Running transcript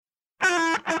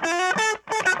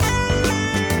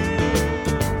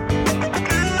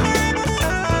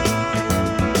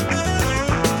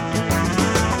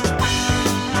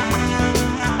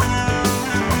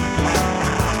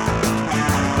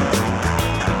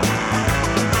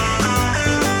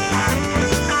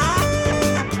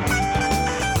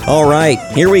All right,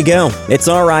 here we go. It's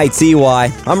all right, CY.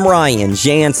 I'm Ryan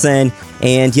Jansen,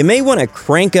 and you may want to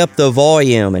crank up the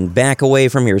volume and back away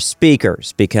from your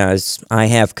speakers because I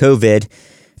have COVID.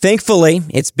 Thankfully,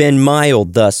 it's been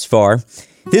mild thus far.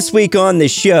 This week on the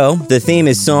show, the theme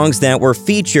is songs that were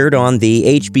featured on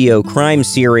the HBO crime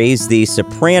series The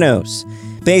Sopranos.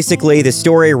 Basically, the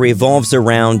story revolves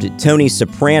around Tony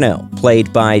Soprano,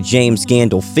 played by James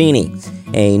Gandolfini,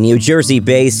 a New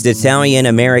Jersey-based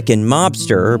Italian-American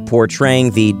mobster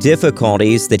portraying the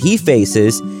difficulties that he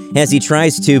faces as he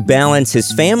tries to balance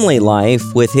his family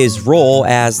life with his role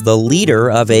as the leader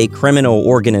of a criminal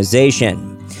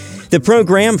organization. The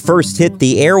program first hit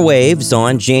the airwaves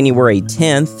on January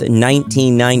 10th,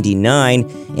 1999,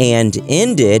 and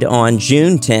ended on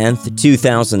June 10th,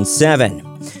 2007.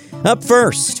 Up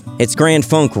first, it's Grand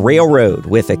Funk Railroad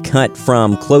with a cut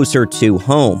from Closer to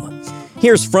Home.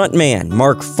 Here's frontman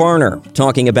Mark Farner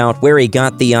talking about where he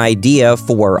got the idea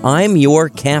for I'm Your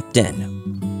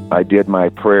Captain. I did my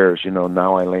prayers,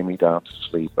 now I lay me down to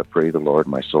sleep. I pray the Lord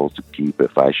my soul to keep.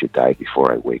 If I should die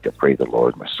before I wake, I pray the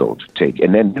Lord my soul to take.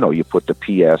 And then, you put the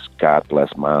P.S., God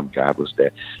bless Mom, God was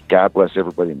dead. God bless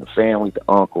everybody in the family, the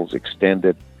uncles,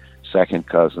 extended, second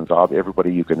cousins,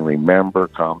 everybody you can remember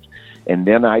comes. And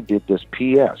then I did this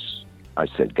P.S. I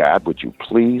said, God, would you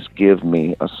please give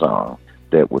me a song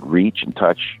that would reach and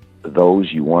touch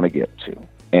those you want to get to?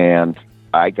 And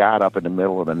I got up in the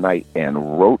middle of the night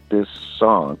and wrote this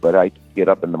song, but I get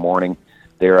up in the morning,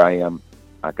 there I am,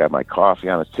 I got my coffee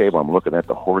on the table, I'm looking at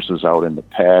the horses out in the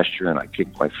pasture, and I kick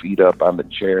my feet up on the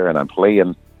chair, and I'm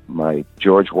playing my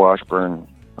George Washburn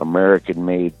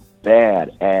American-made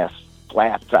bad-ass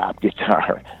flat-top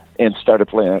guitar, and started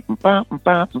playing it,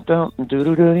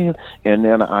 and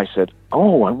then I said, I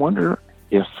wonder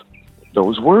if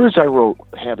those words I wrote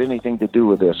have anything to do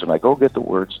with this. And I go get the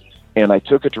words, and I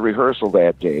took it to rehearsal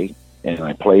that day, and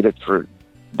I played it for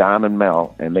Don and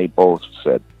Mel, and they both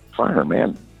said, Farner,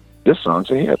 man, this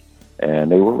song's a hit. And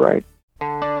they were right.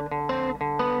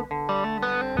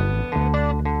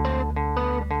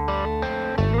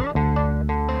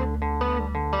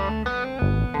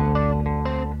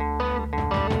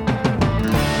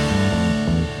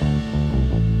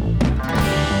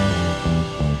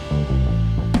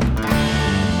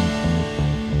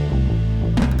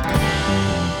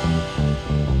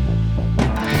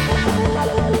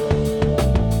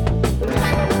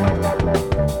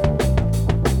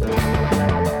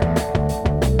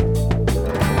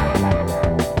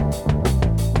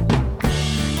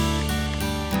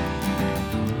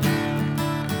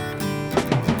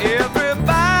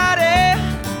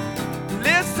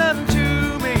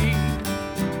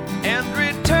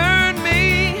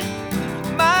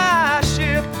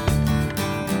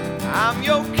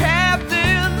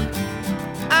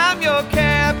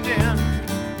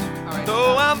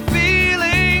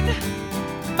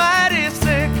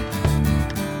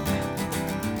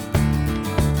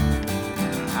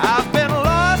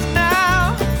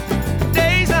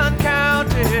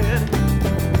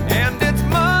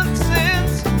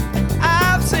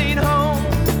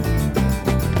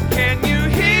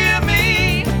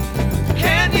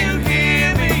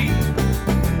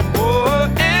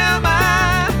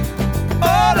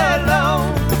 All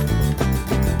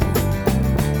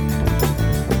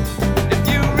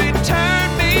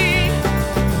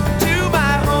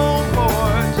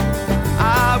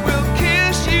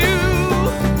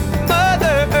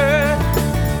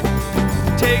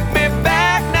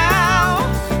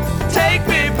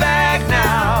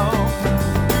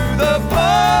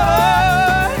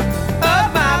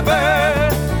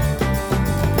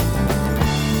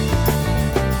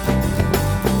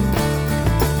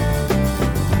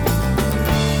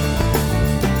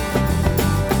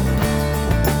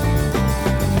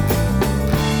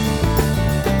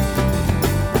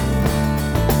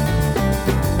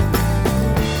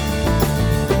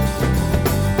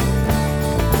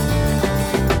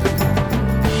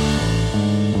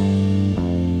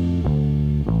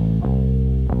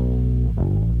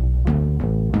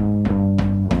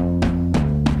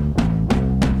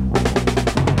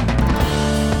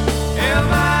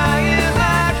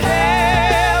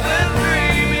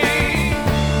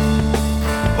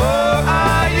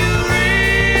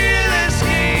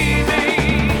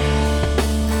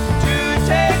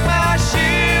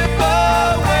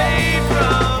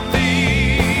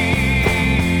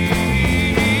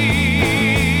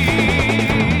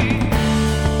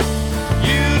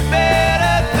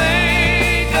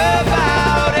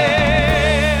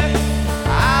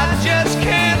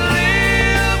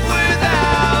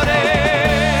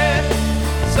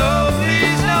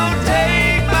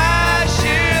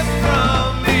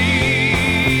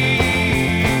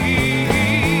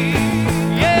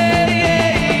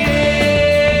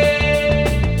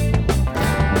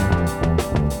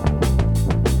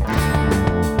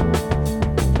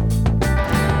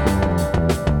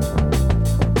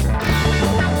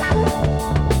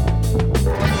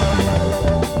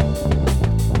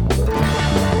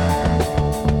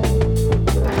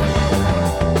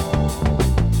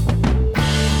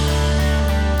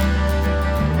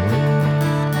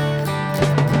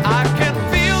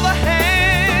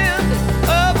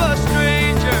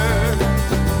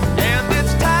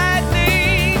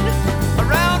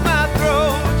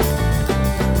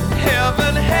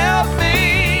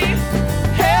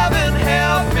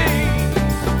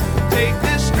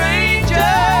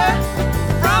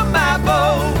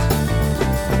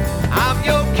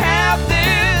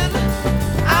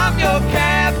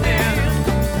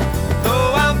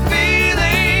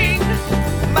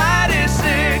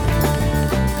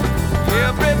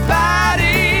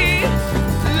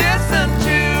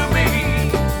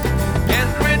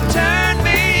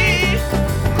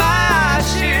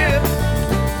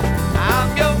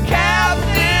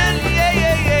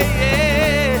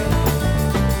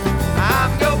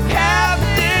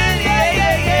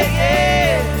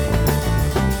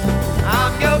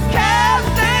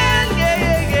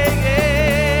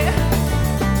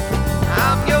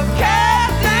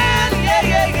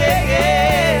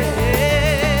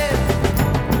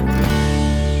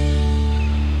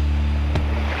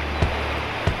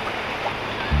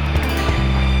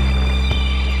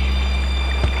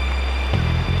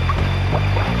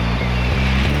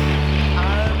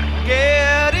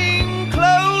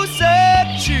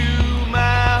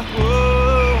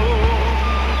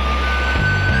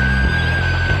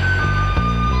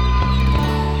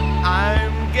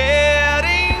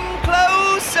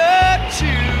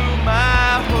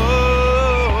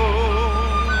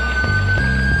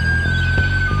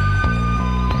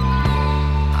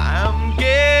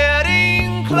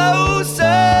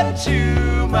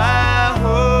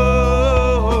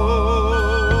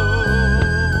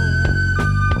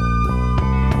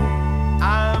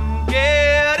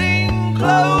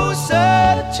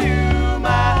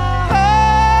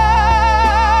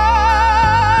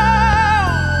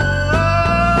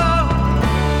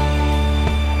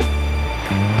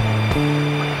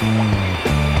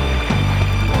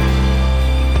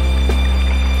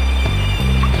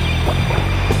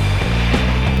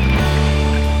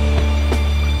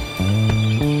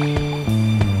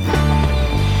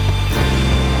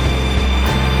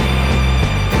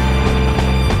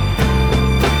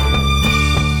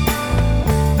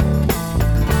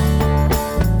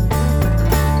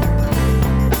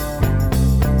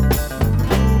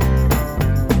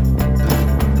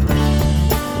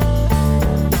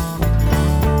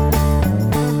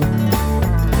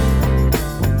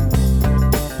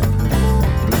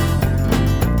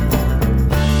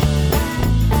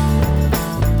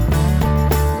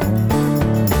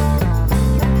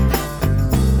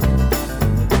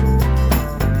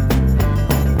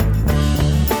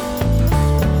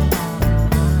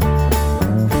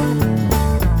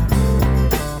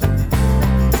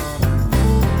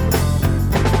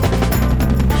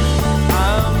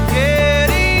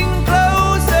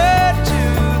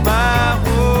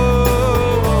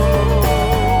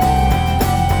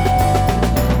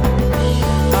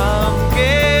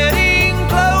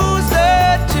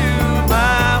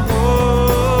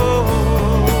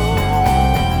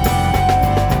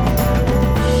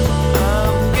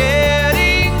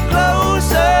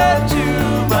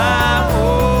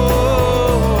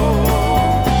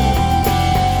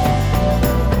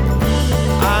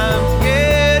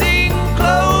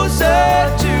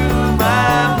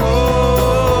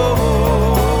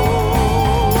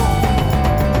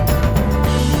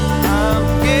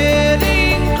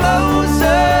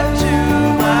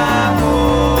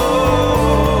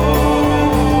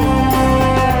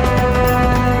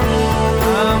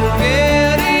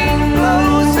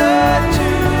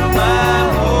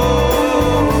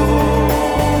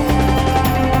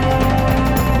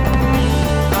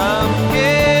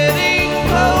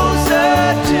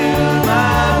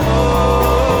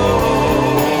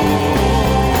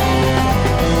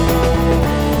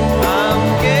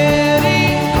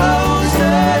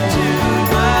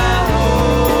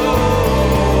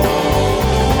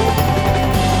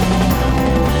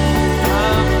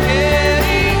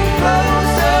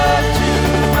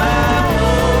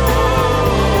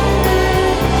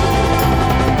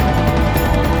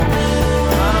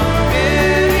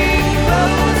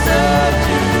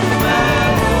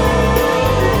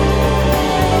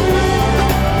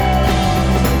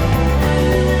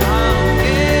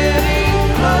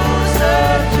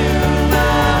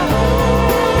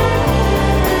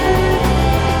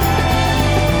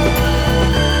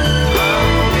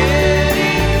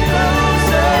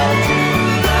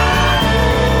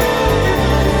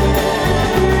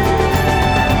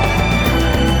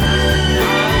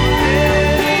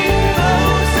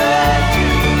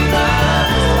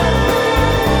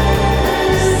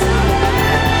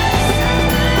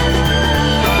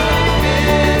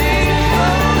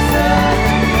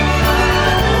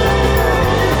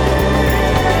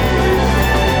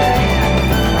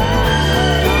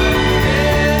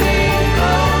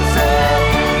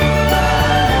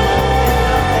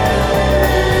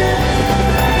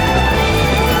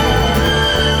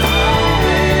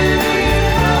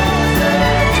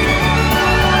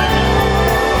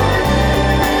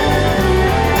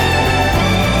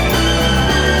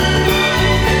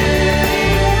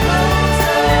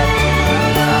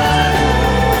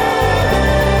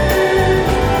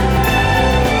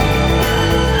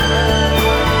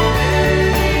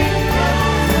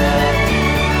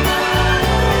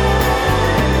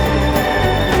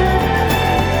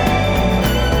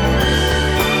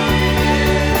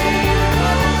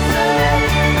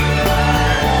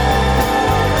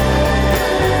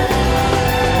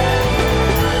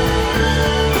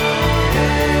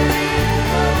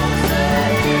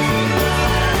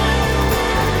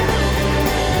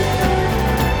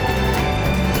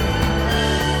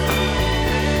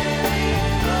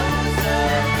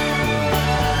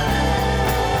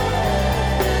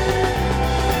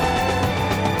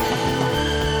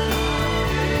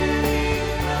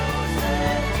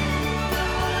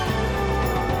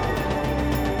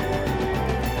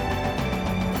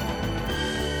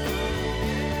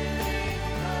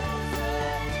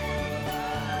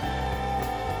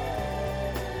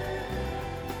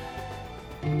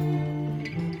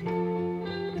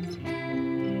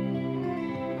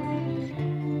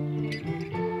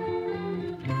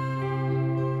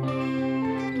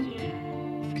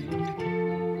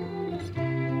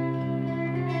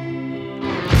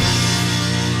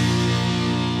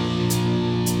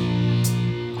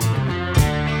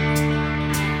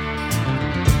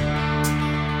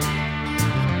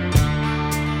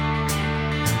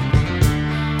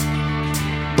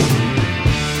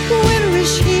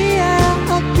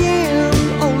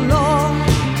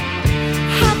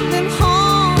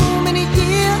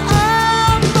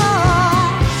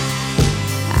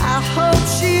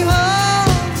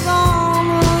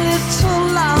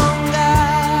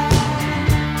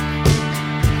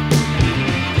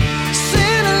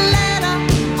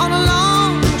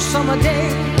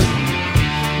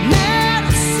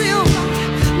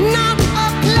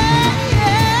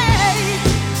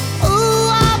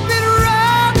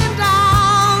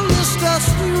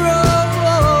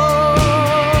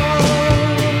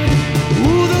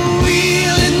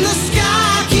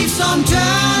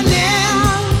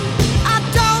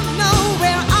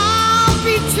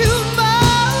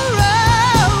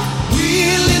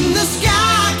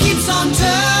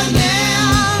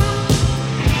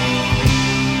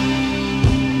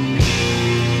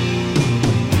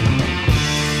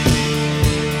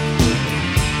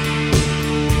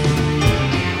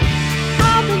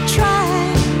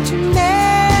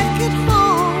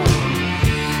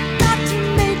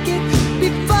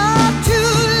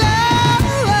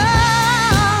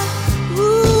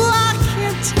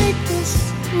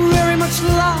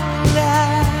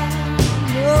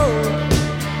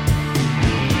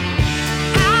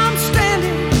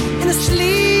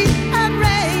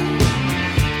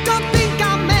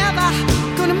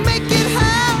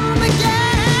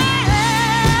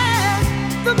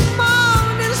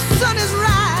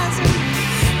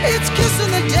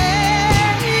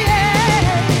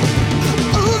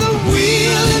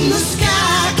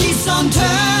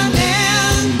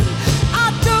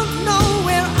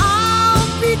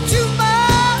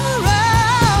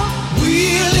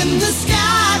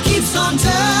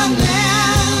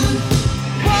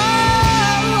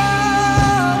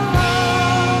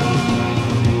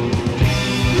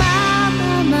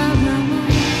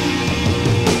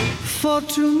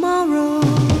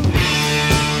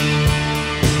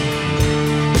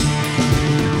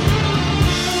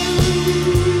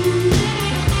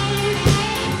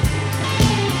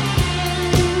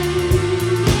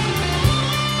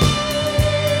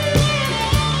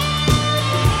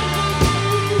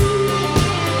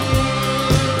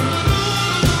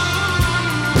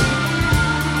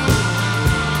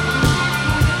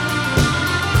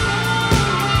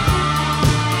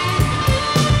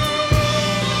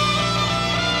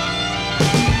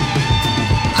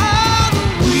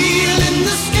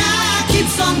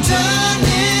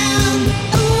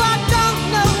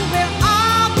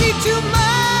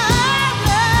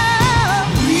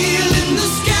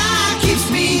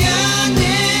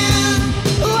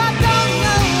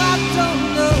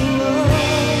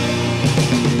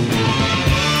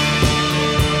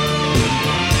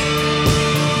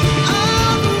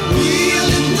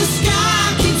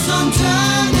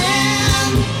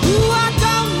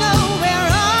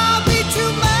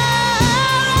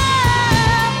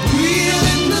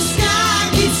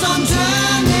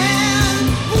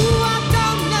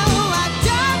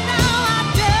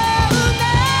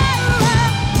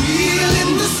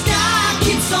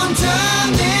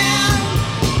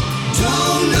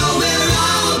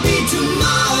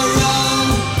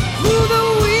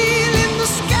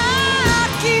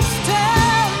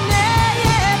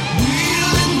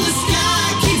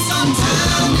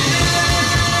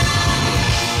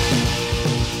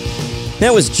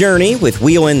That was Journey with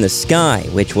Wheel in the Sky,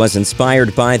 which was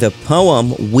inspired by the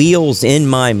poem Wheels in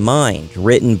My Mind,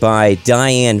 written by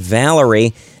Diane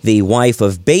Valerie, the wife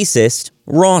of bassist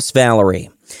Ross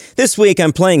Valerie. This week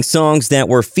I'm playing songs that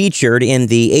were featured in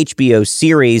the HBO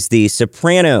series The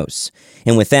Sopranos.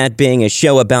 And with that being a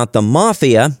show about the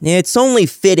mafia, it's only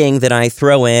fitting that I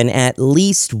throw in at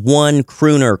least one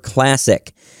crooner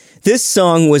classic. This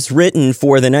song was written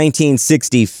for the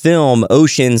 1960 film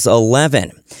Ocean's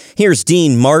 11. Here's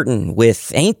Dean Martin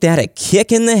with Ain't That a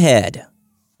Kick in the Head?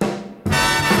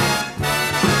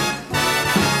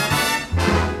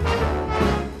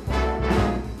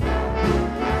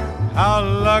 How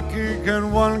lucky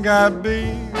can one guy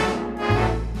be?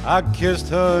 I kissed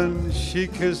her and she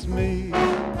kissed me.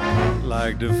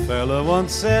 Like the fella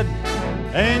once said,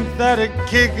 ain't that a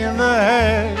kick in the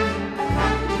head?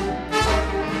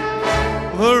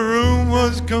 The room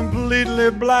was completely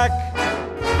black.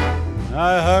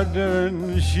 I hugged her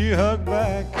and she hugged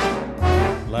back.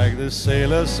 Like the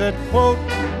sailor said, quote,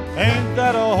 ain't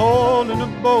that a hole in the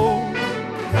boat?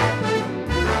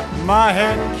 My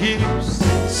head keeps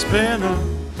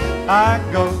spinning. I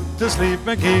go to sleep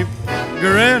and keep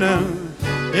grinning.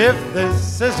 If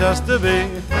this is just the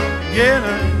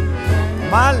beginning,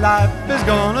 my life is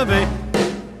gonna be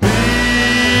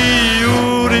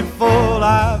beautiful.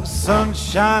 I've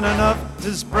sunshine enough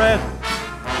to spread.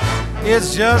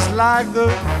 It's just like the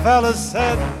fella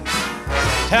said.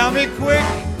 Tell me quick,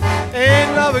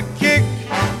 ain't love a kick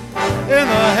in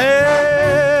the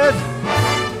head?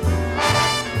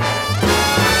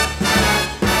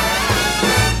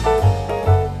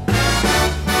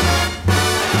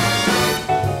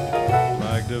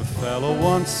 Like the fella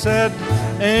once said,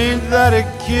 ain't that a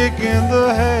kick in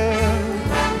the head?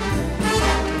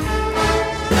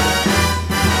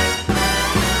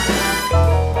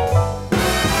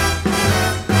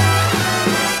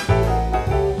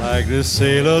 Like the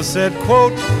sailor said,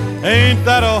 quote, ain't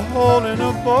that a hole in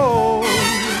a boat?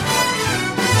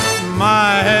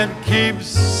 My head keeps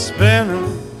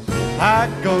spinning. I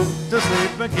go to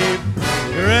sleep and keep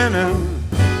grinning.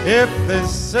 If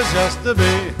this is just the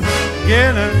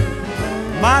beginning,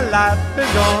 my life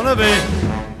is gonna be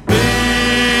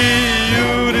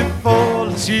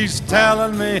beautiful. She's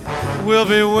telling me we'll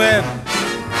be wed.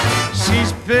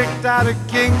 She's picked out a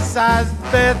king-size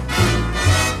bed.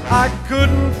 I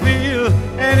couldn't feel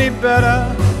any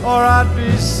better or I'd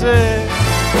be sick.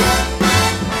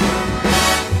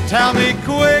 Tell me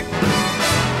quick,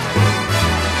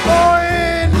 oh,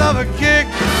 ain't love a kick?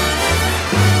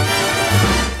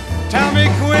 Tell me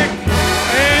quick,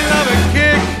 ain't love a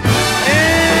kick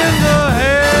in the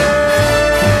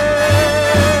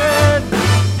head?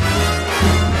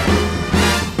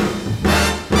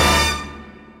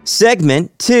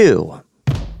 Segment 2.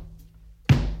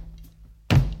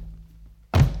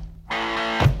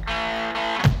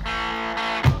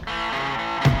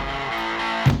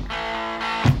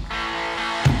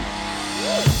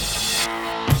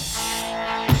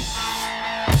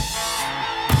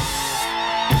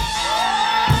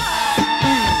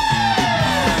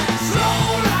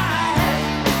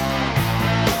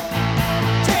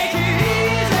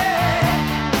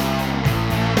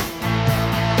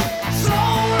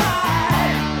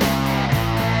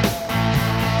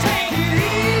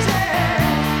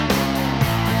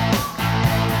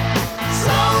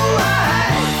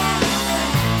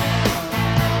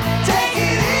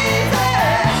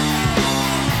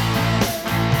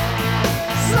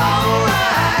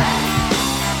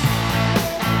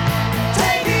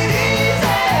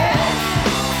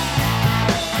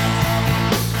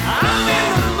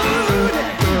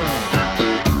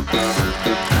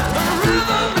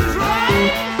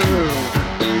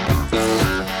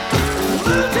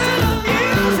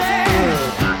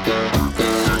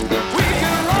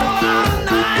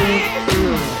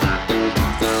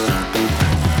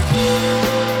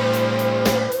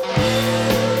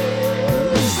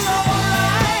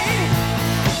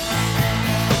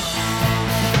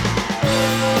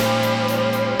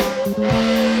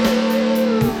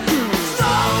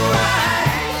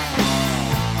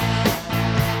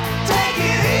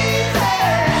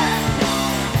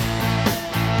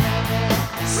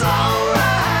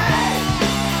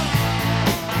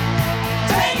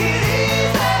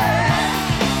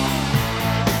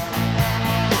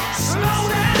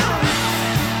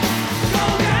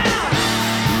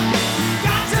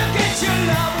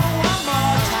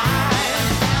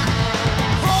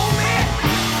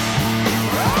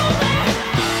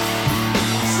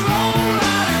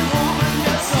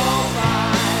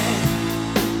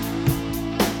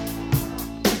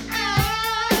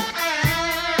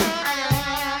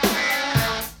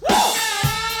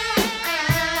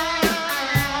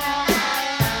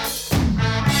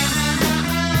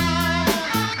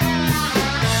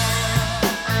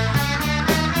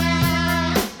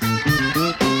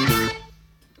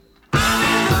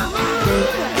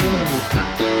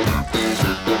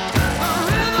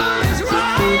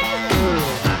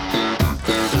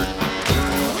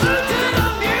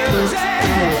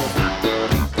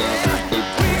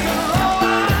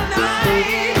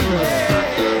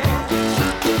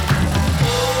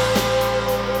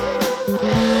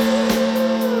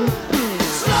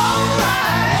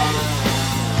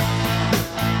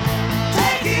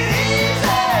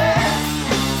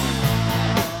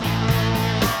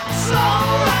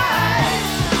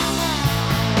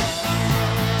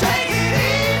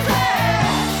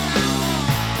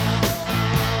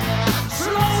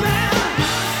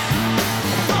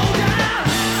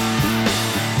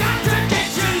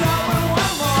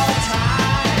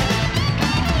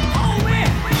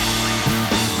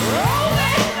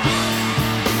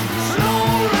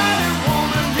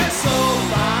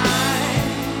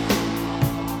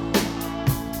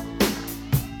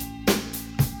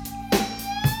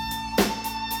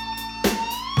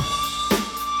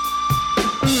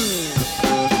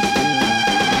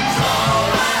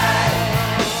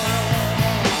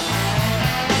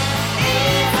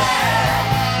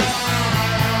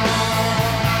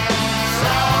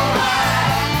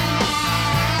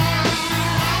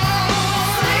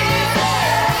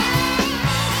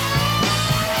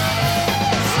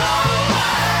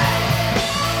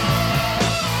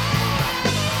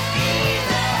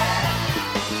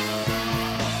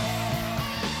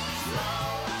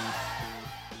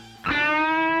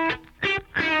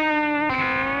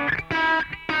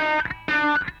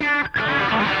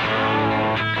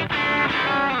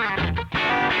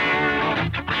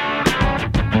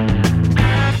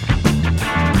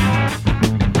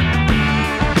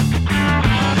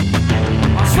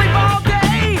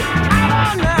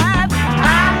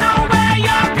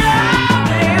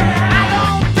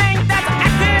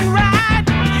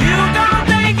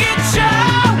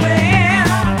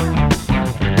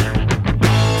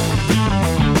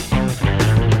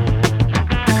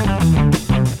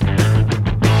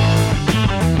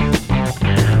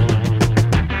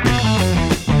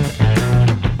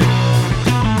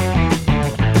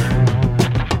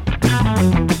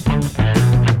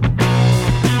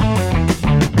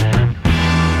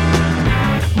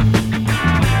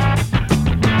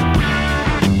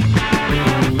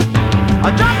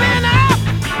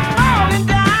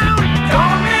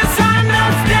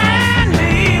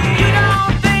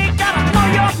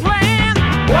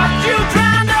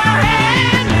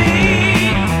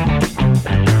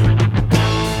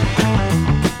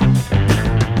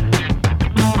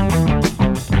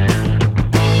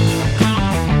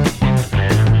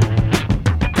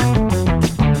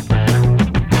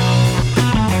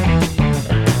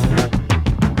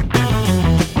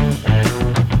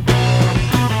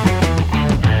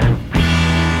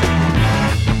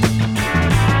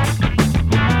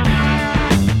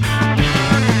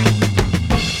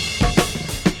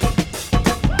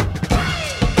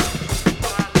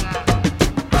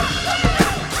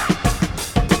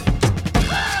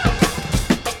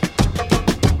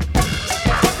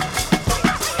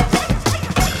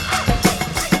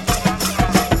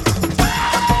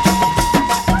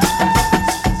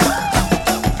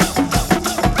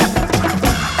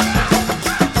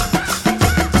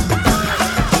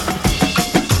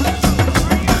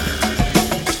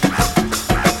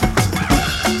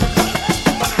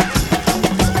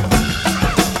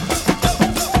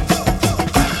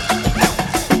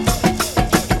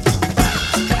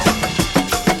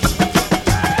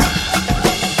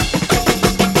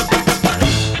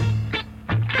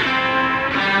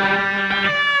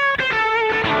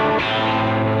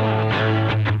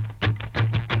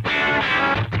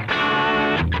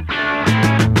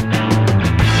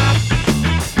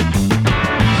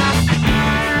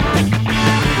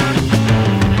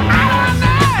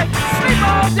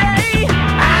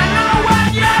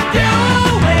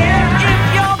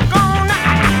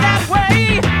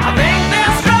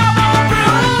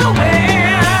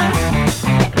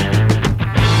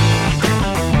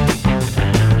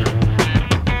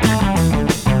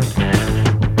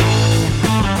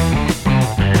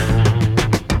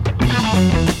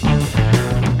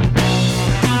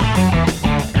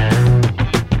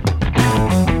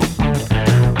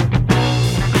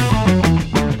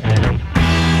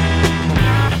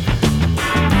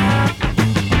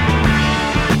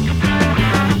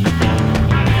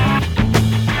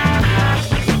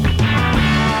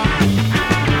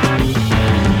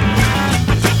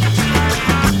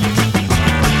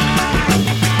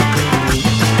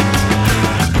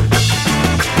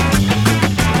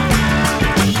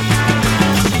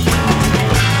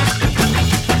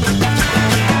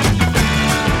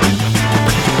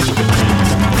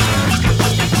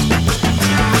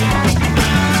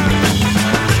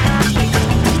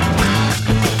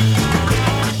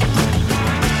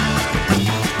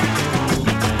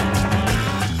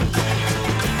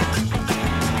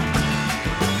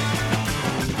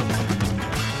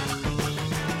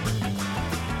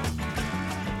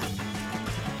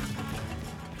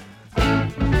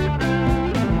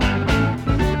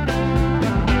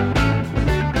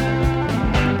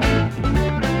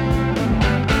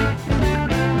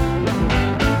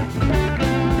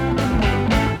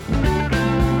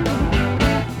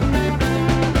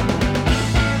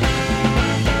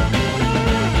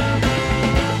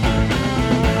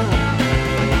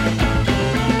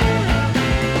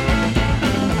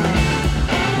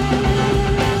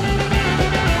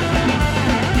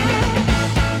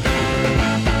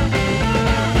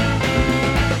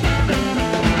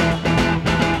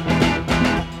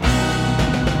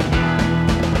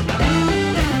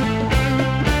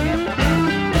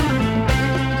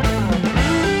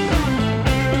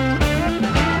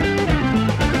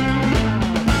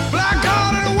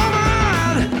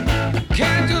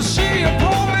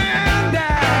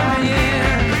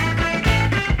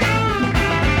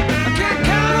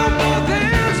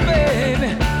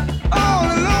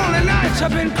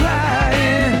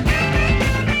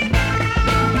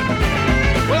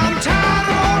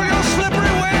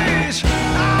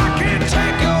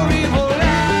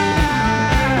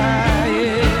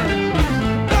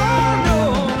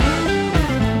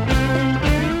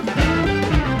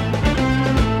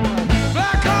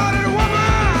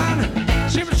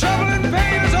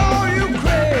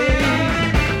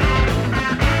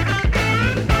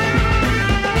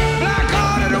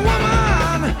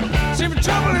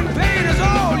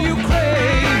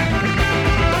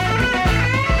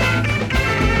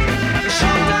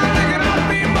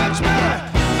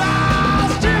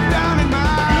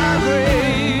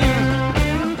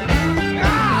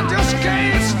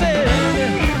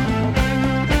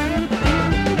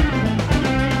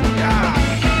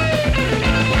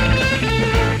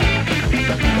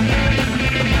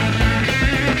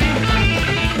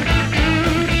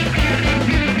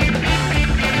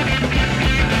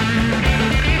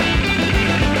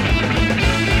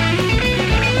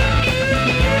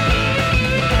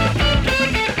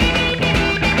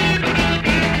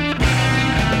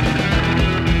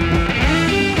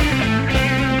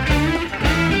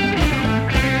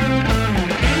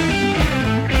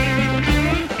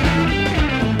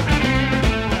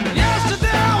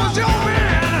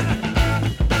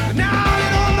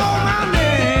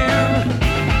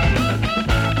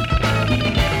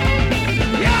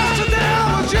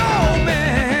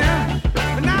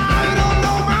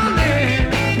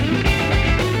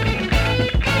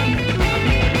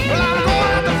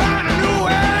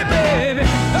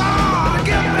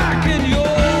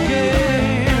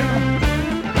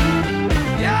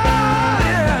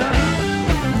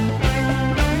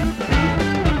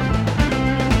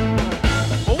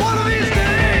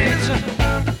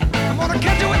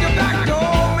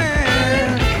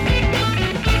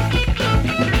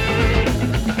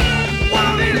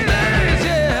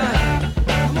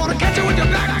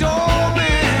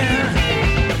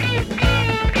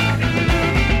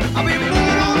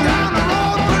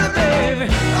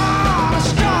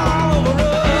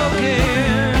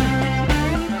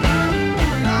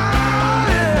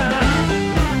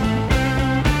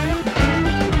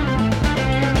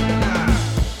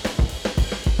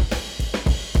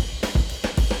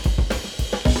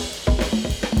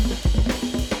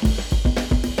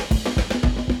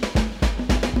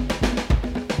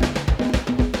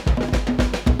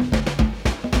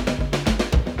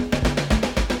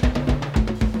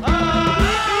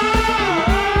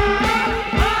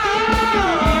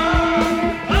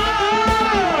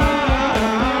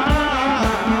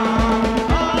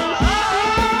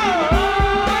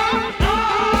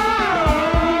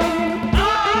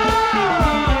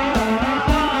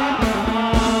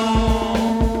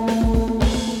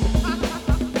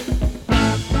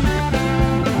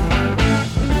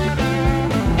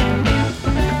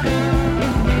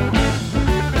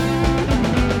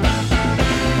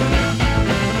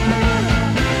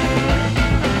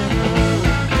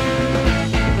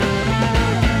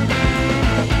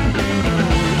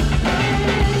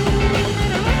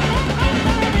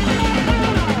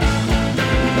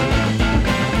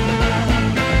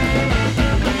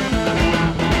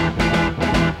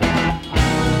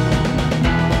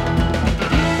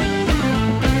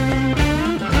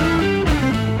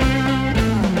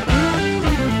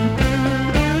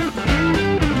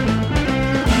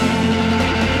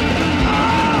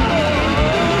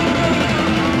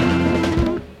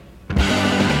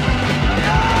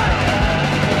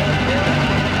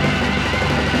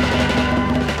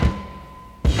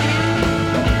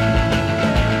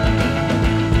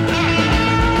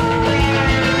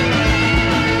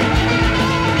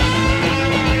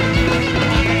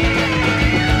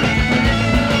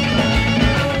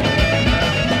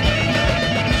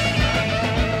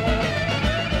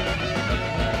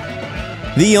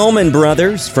 The Allman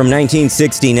Brothers from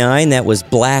 1969, that was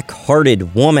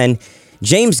Black-Hearted Woman.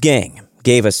 James Gang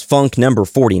gave us Funk number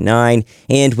 49,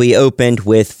 and we opened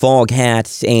with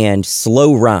Foghat and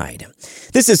Slow Ride.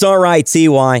 This is RITY.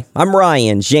 I'm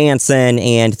Ryan Jansen,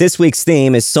 and this week's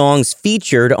theme is songs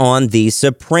featured on The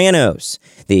Sopranos.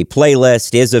 The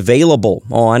playlist is available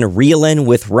on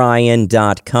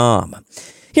reelinwithryan.com.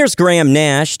 Here's Graham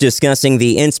Nash discussing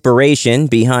the inspiration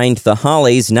behind the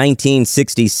Hollies'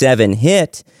 1967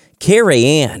 hit, Carrie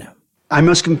Ann. I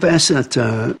must confess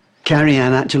that Carrie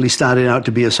Ann actually started out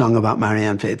to be a song about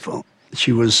Marianne Faithfull.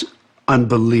 She was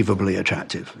unbelievably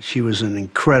attractive. She was an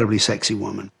incredibly sexy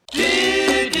woman.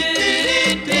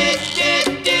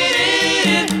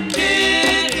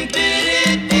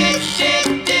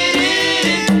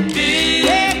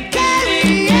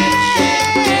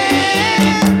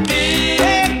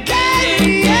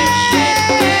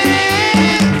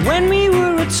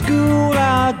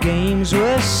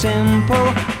 Simple.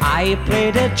 I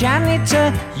played a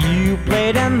janitor, you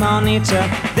played a monitor,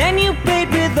 then you played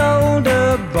with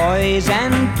older boys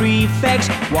and prefects.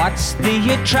 What's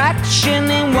the attraction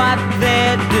in what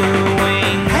they're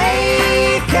doing?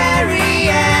 Hey, Carrie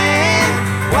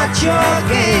Ann, what's your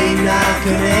game? Now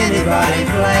can anybody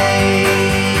play?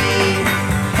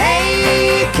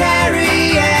 Hey,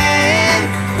 Carrie Ann,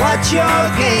 what's your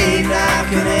game? Now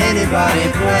can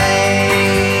anybody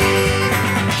play?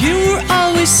 You were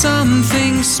always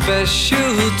something special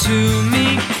to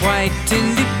me, quite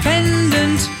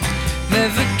independent,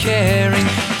 never caring.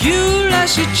 You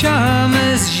lost your charm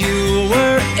as you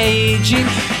were aging.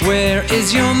 Where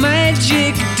is your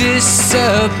magic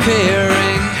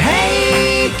disappearing?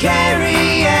 Hey,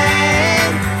 Carrie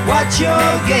Ann, what's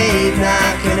your game?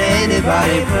 Now can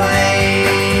anybody play?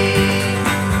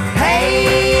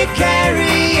 Hey,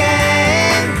 Carrie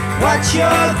Ann, what's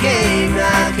your game?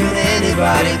 Now can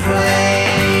anybody play?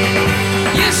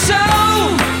 You're so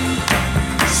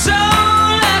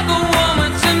like a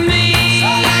woman to me. So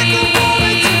like a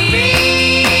woman to me.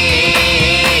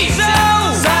 So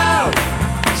like a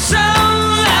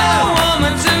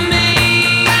woman to me.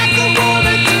 Like a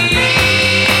woman to me.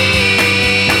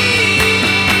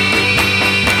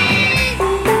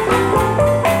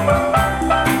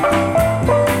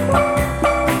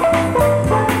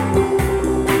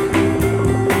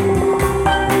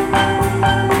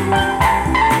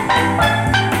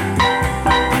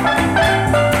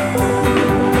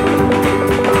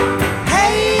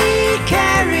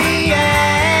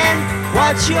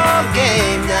 What's your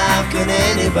game? Now can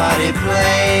anybody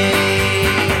play?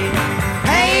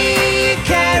 Hey,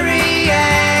 Carrie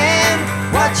Ann,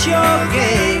 what's your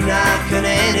game? Now can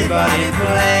anybody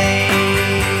play?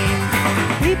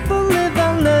 People live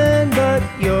and learn, but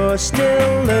you're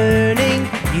still learning.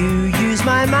 You use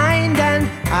my mind and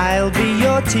I'll be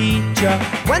your teacher.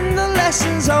 When the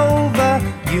lesson's over,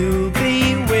 you'll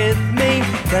be with me.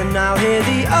 Then I'll hear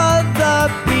the other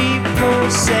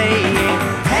people saying,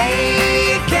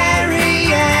 hey,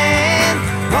 Carrie Ann,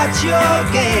 what's your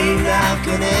game? Now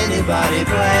can anybody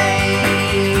play?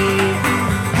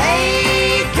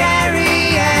 Hey,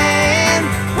 Carrie Ann,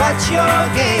 what's your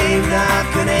game? Now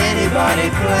can anybody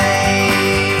play?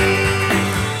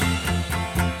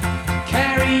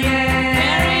 Carrie Ann.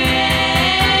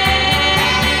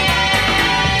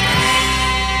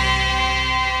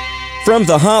 From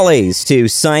the Hollies to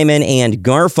Simon and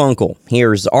Garfunkel,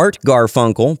 here's Art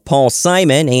Garfunkel, Paul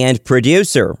Simon, and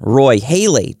producer Roy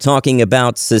Haley talking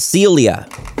about Cecilia.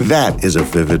 That is a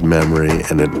vivid memory,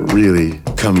 and it really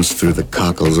comes through the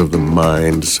cockles of the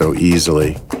mind so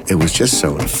easily. It was just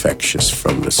so infectious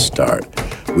from the start.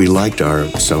 We liked our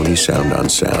Sony Sound on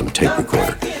Sound tape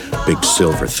recorder, big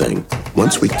silver thing.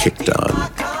 Once we kicked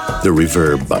on the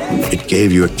reverb button, it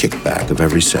gave you a kickback of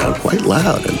every sound, quite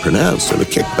loud and pronounced, and the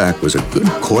kickback was a good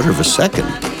quarter of a second.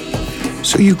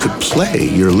 So you could play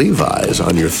your Levi's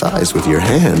on your thighs with your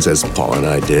hands, as Paul and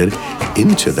I did,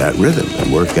 into that rhythm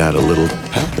and work out a little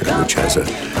pattern which has a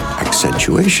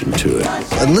accentuation to it.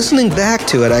 Listening back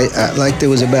to it, I like there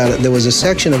was a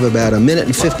section of about 1 minute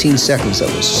and 15 seconds that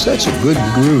was such a good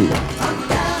groove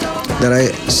that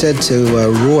I said to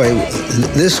Roy,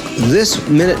 this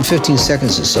 1 minute and 15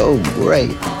 seconds is so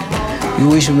great.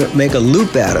 We should make a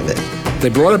loop out of it. They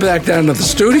brought it back down to the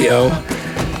studio,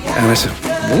 and I said,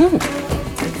 ooh,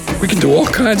 we can do all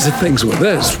kinds of things with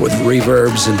this, with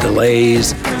reverbs and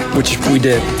delays, which we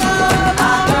did.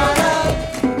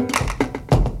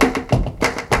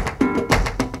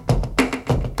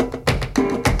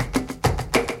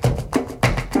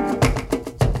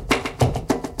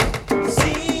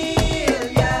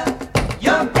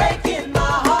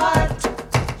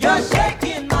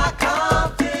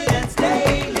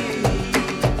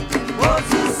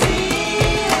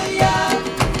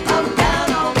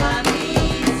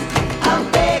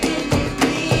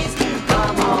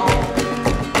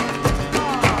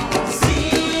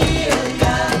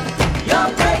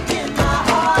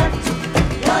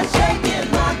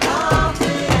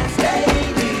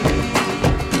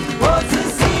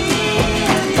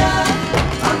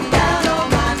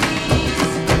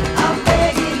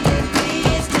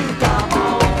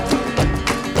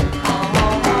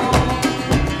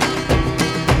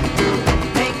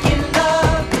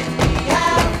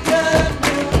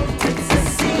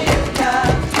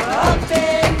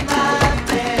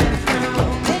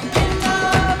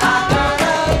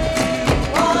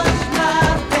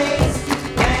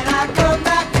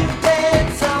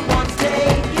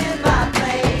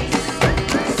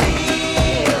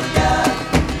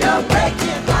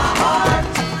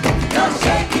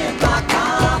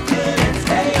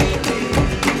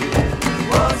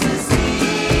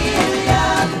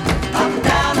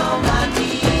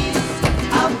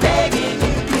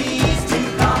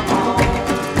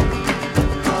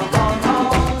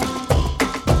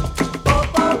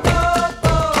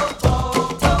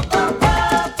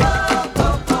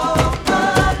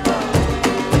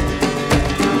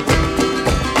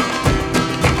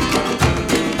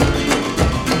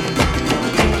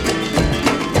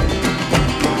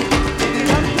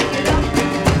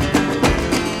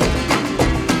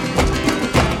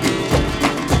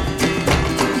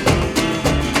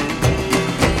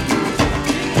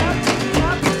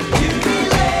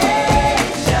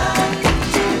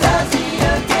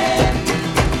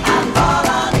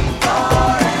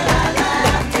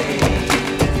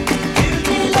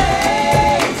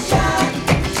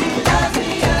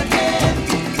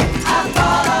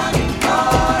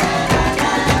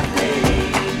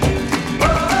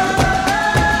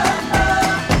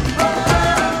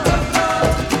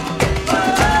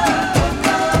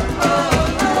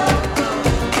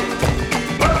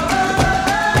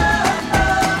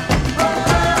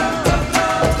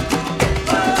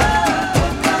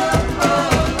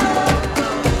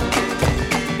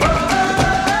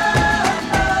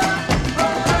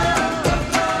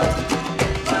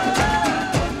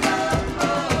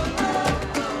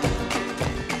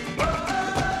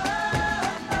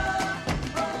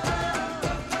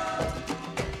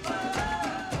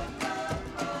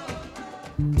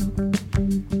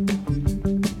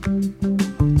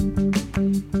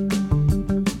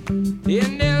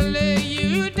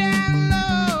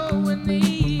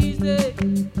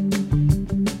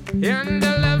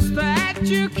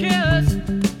 left you kiss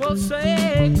will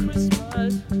say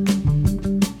Christmas.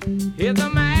 Hear the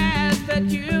mass that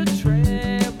you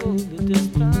travel the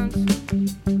distance.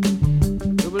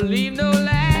 You believe no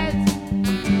lies.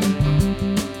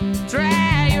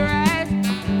 Dry your eyes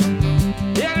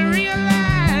and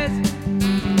realize.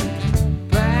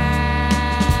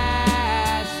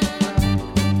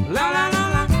 La la la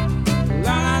la,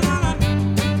 la la la la,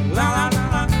 la la la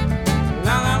la,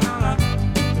 la la la la,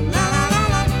 la la la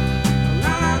la,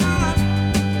 la la la la,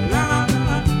 la la la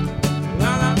la,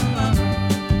 la la la.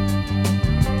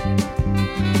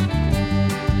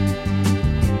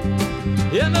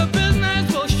 Yeah, the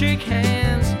business will shake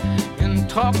hands and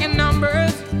talking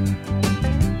numbers.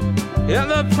 Yeah,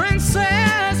 the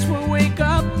princess will wake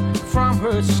up from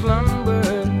her slumber.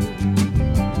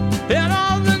 And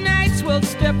all the knights will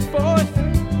step forth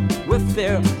with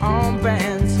their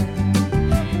armbands.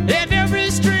 And every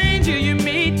stranger you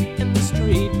meet in the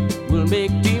street will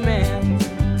make demands.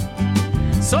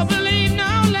 So believe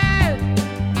no lies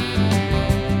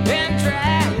and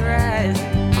dry your eyes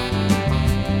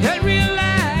and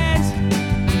realize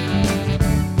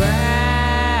by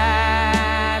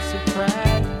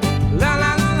surprise. La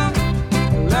la la la,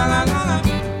 la la la la,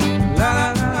 la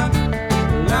la la la,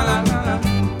 la la la la.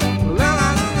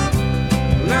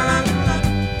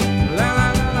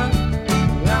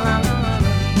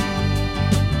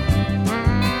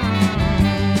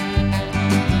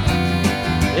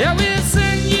 Yeah, we'll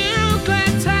send you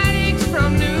glad tidings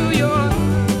from New York.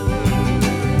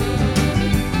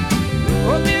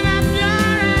 Open up your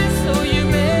eyes so you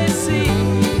may see.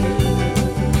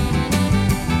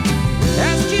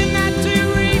 Ask you not to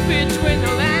read between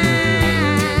the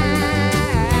lines.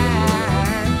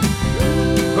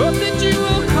 Hope that you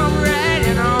will come right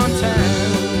in on time.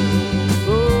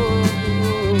 Oh.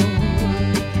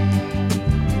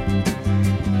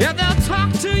 Yeah, they'll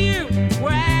talk to you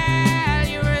while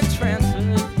you're in transit.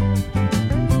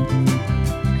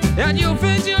 And you'll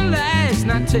visualize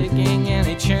not taking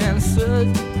any chances,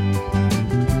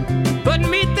 but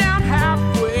meet them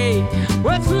halfway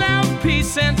with love,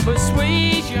 peace, and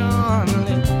persuasion.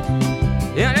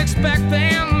 And expect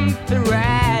them to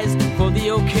rise for the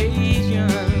occasion.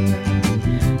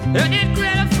 And it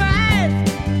gratifies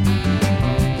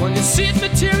when you see it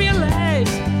materialize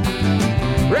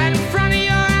right in front of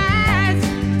your eyes.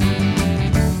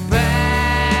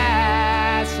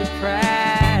 By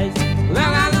surprise. La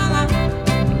la la la,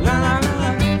 la la la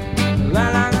la, la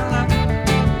la la la,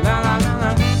 la la la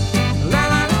la, la la la la, la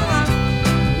la la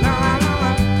la,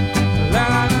 la la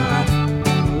la la,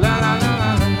 la la la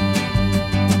la.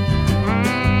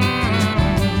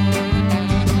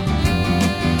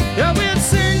 Yeah, we'll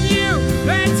send you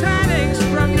glad tidings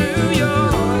from New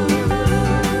York.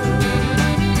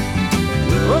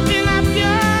 Open up your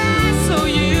eyes so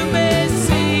you may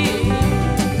see.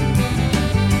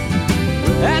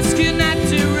 Ask you not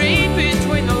to read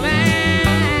between the lines.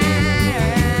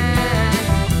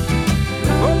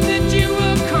 Hope that you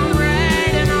will come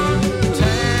right in on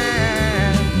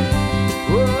time.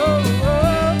 Whoa, whoa,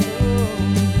 whoa.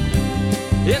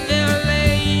 And they'll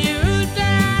lay you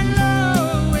down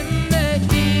low in the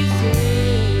easy.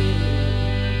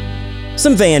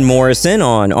 Some Van Morrison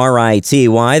on RITY.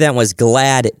 That was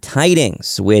Glad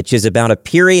Tidings, which is about a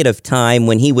period of time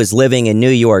when he was living in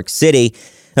New York City.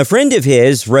 A friend of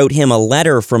his wrote him a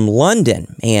letter from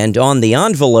London, and on the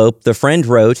envelope, the friend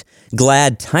wrote,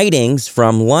 Glad Tidings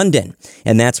from London,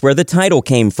 and that's where the title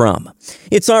came from.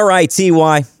 It's RITY.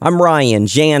 I'm Ryan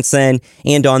Jansen,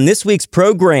 and on this week's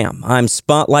program, I'm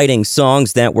spotlighting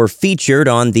songs that were featured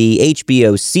on the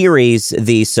HBO series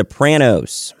The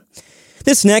Sopranos.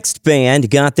 This next band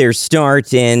got their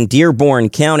start in Dearborn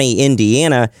County,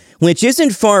 Indiana, which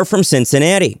isn't far from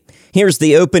Cincinnati. Here's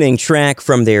the opening track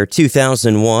from their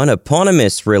 2001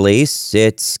 eponymous release.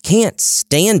 It's Can't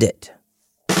Stand It.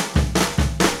 Going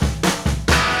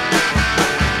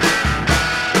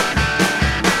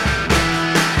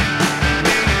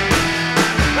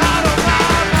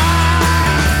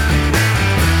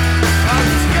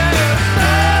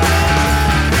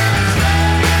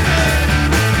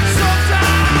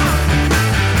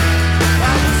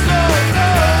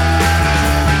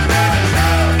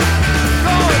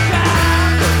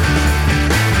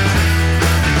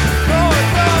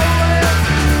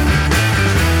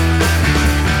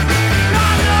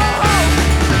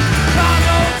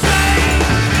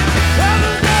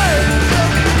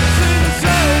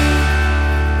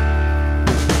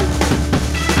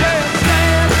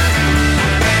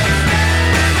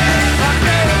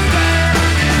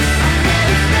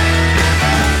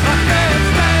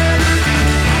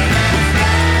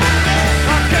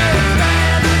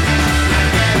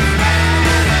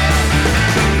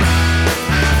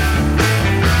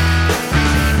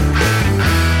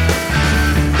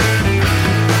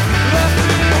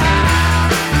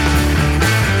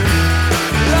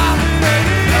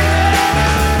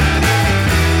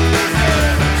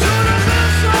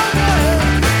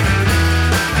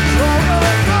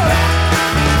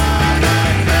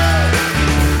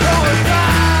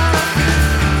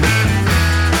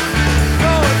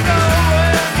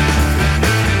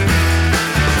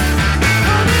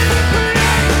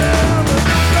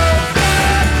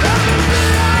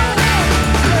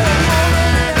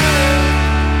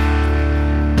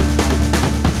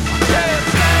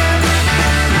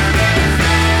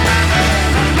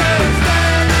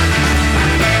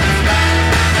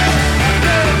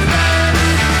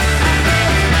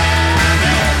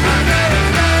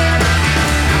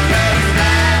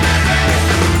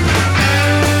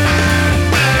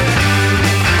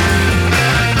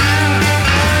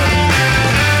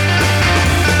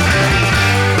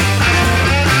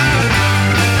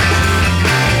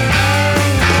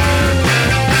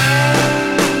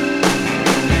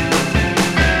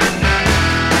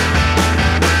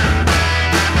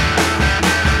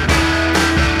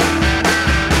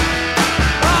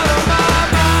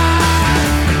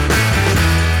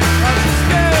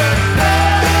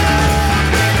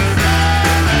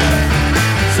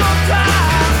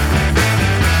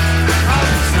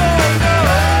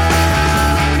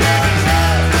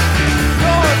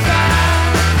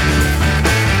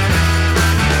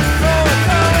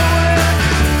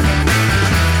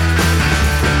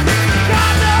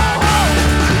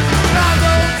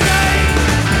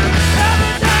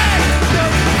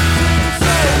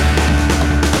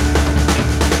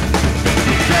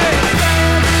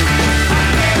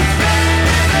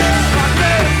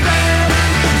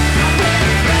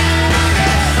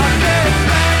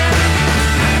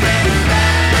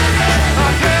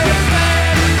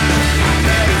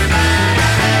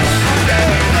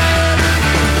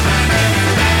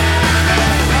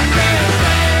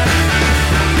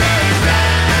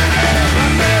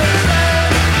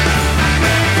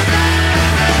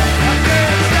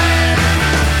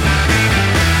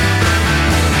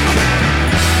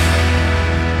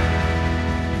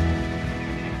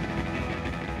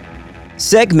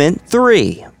Segment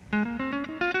 3.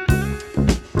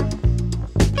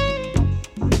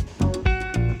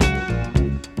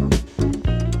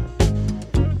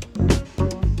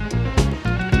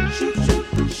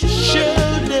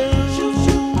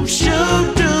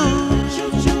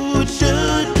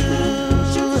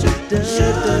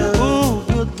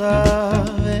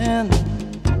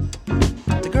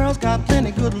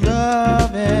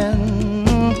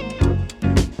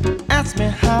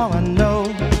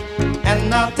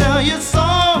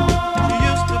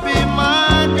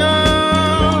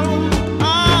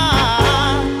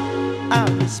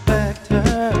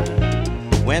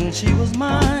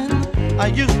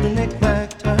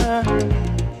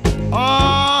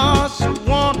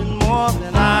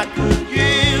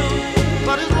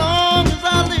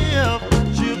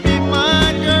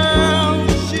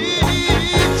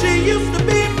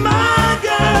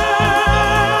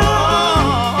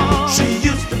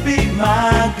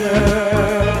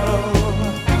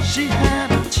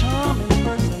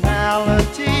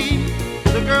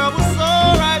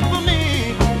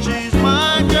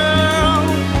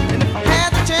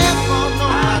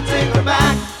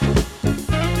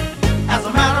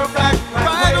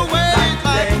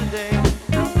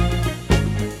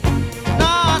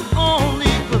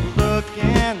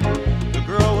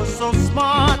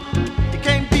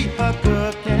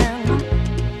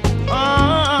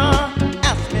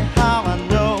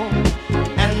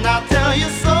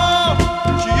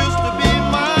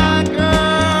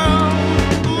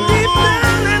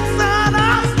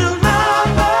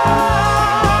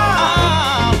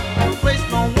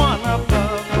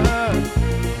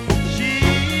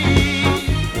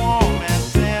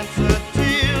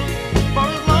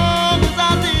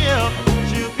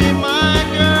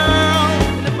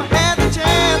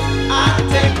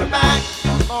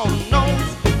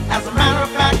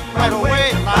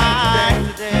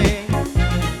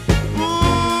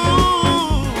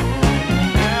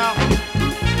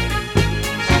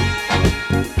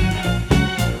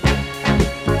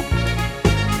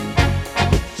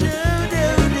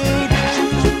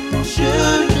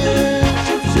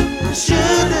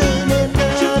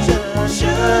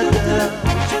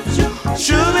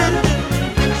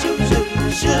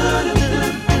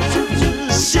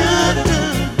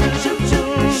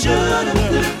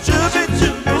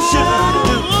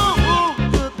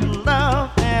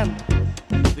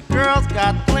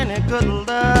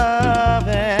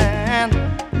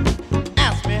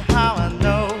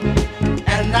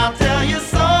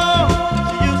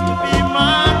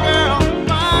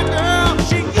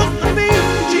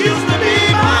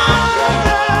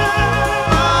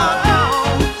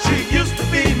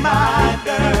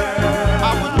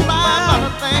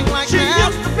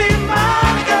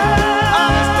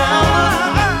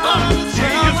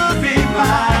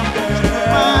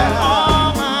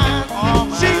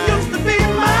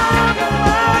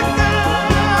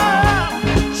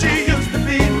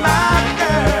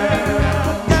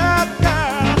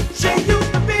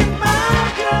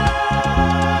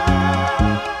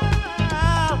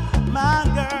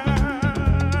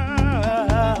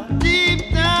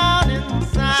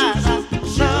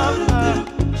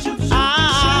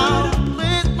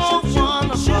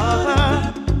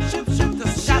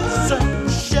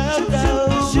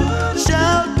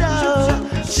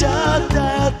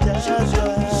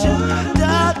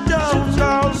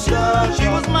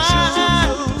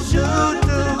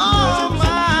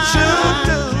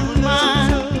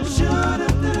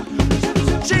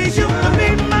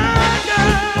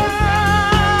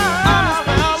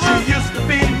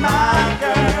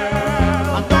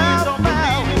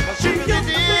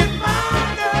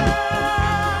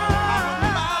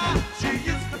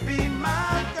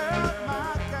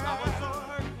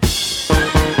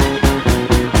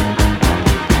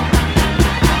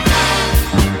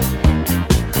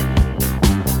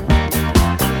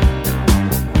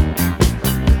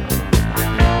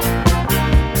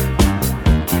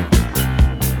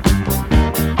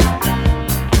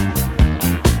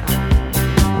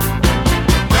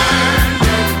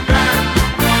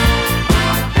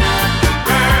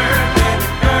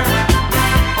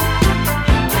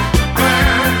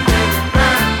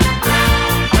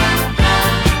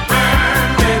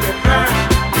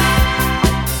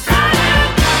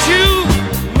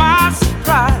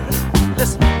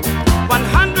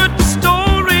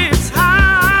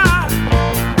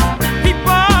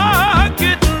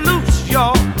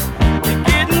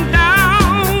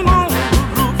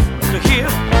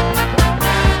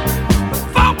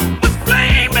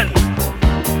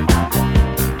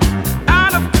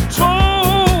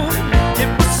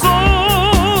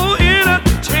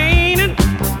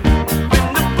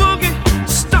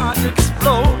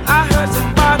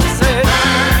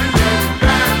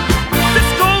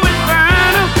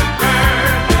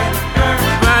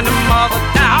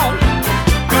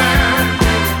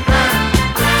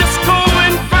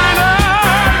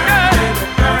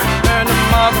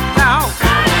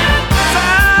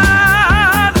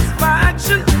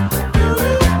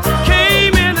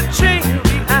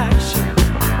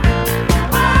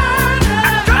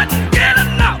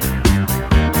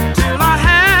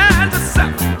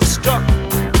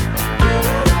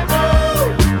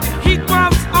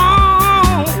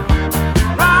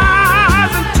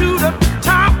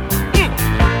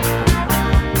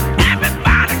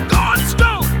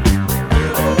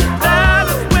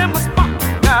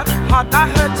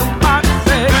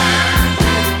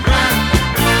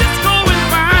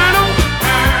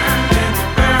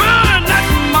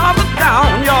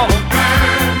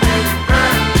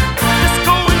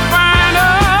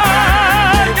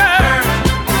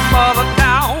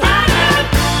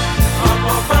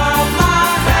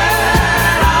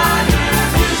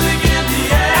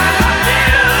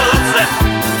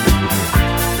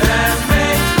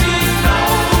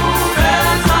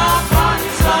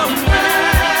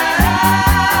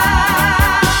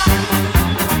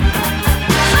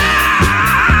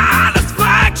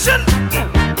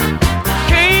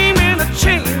 came in a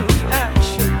chain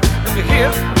reaction. Look at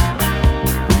here,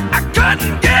 I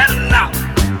couldn't get enough,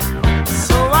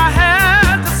 so I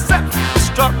had to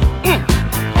self-destruct.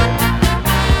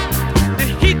 The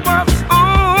heat was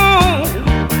on,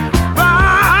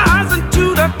 rising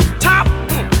to the top.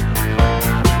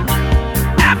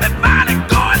 Everybody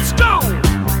going strong.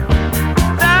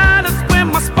 That is when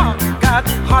my spark got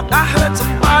hot. I heard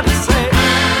somebody say,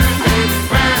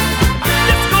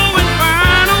 let's go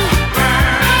inferno,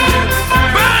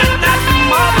 burn that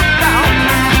mother down.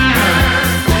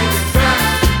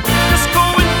 Let's go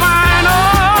inferno,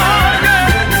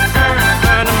 yeah,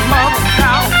 burn the mother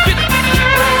down.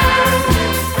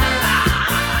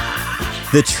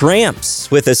 The Tramps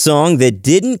with a song that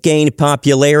didn't gain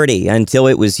popularity until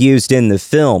it was used in the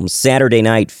film Saturday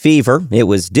Night Fever. It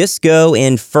was Disco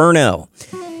Inferno.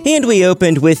 And we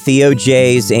opened with the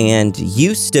OJs and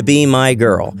Used to Be My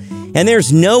Girl. And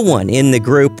there's no one in the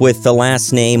group with the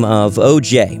last name of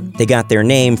OJ. They got their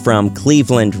name from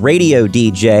Cleveland radio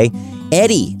DJ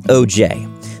Eddie OJ.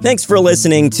 Thanks for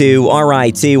listening to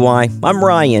RITY. I'm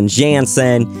Ryan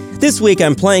Jansen. This week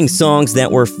I'm playing songs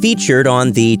that were featured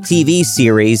on the TV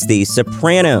series The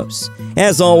Sopranos.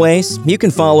 As always, you can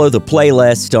follow the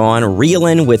playlist on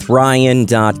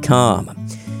reelinwithryan.com.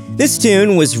 This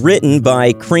tune was written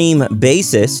by Cream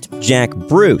bassist Jack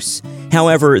Bruce.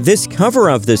 However, this cover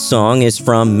of the song is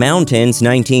from Mountain's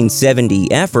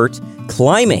 1970 effort,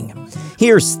 Climbing.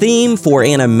 Here's Theme for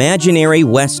an Imaginary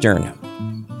Western.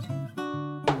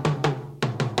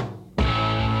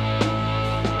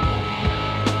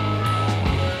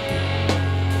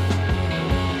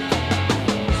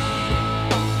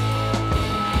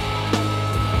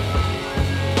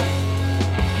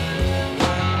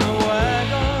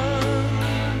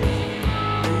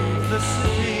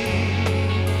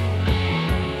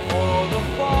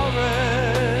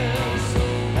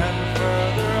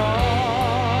 Further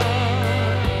on,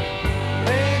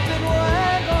 painted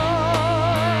wagon.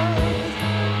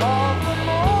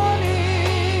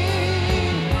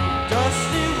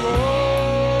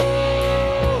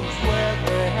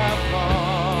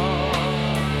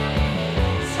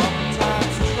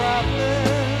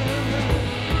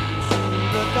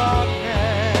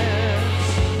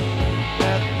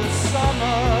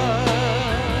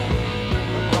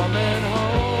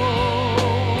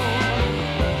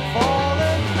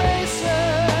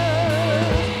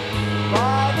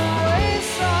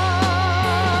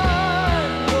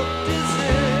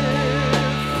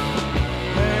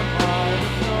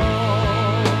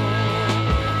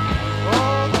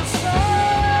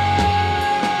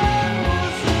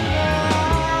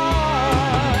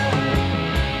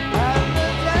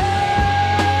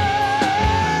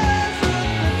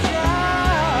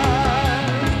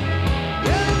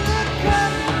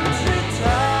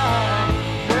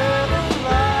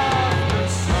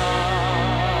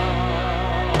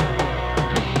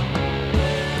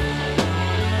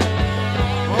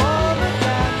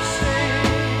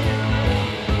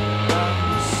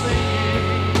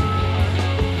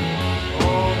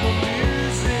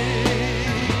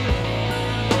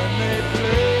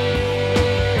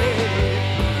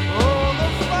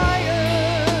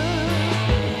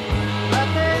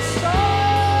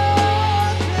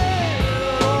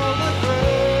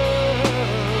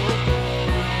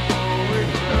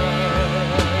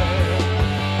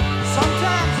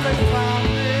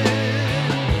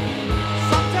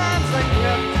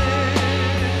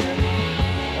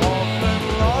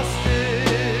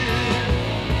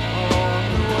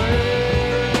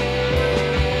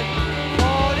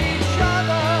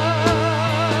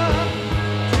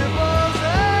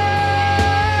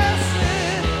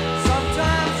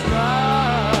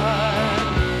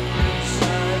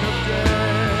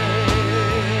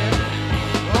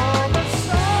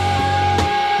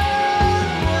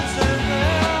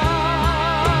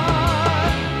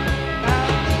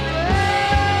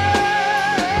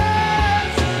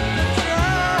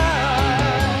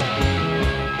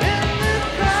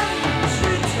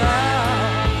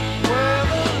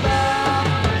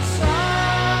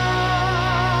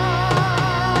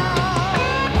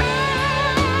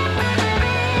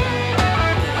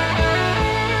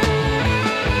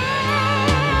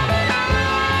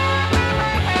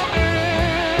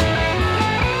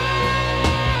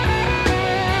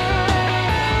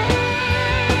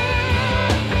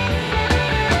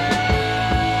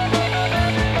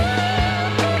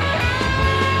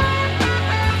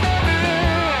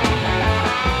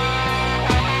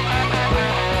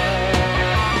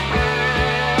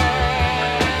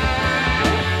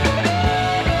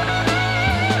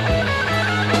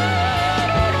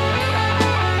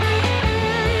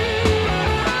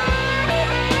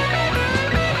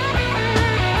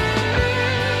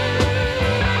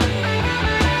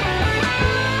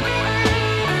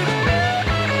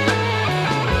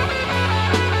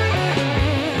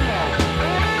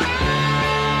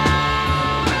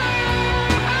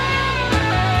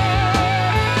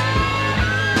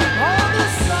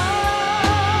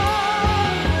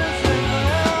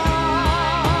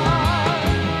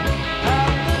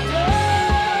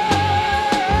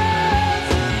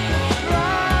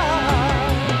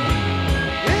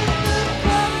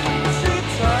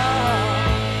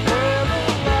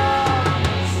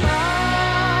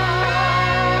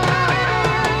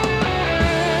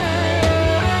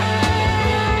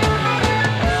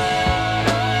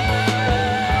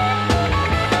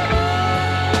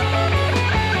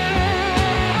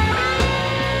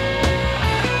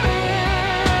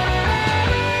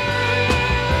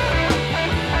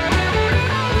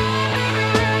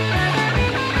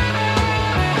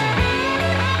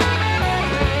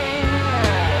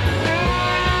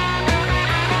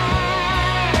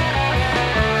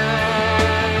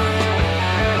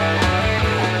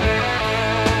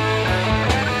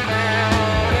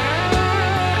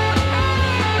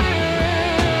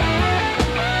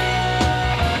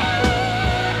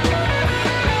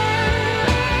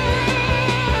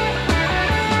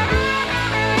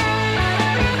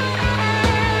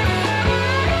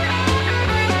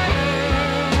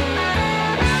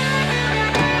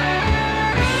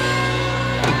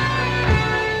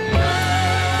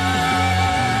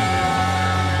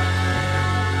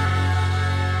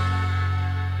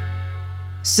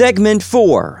 Segment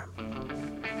 4.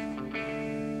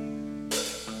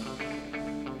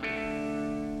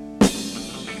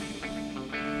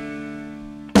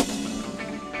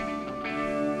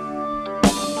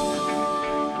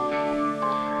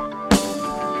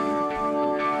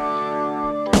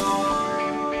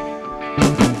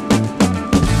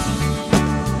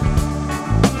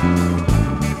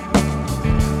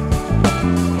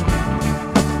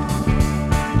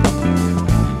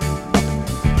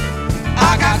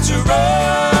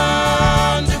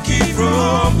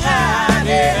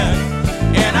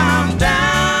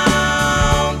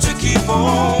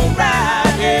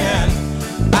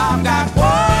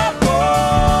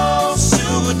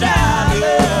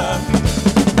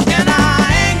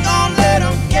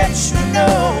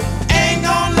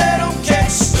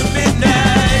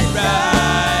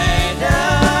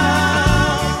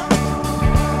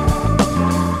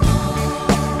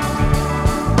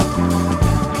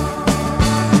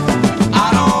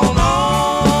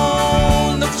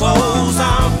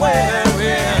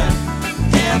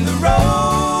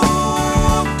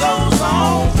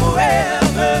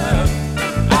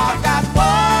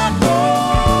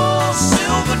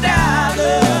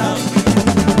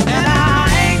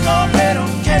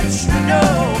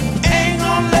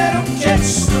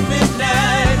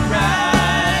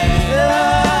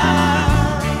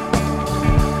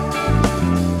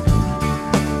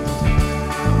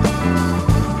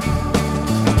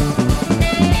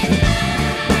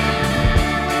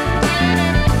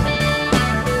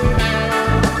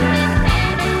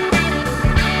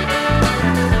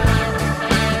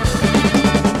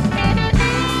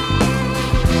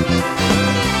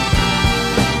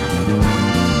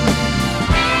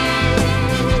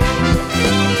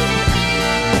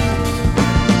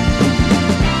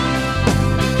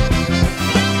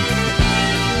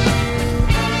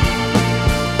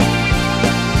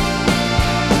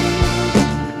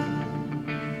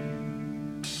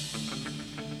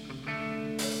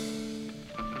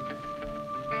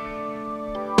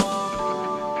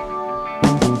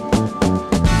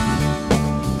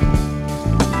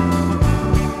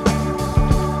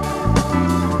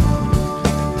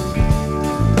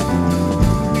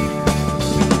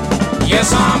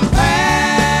 Yes, I'm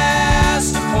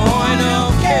past the point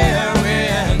of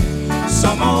carrying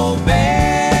some old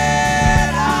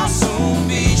bed I'll soon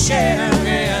be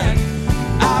sharing.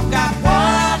 I've got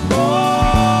one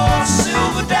more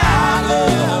silver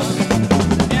dollar,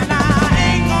 and I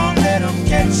ain't gonna let 'em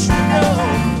catch me, no.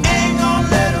 Ain't gonna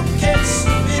let 'em catch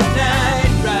the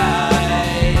midnight rider.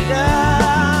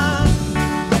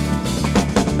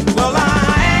 Well, I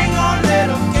ain't gonna let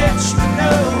 'em catch me,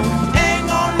 no.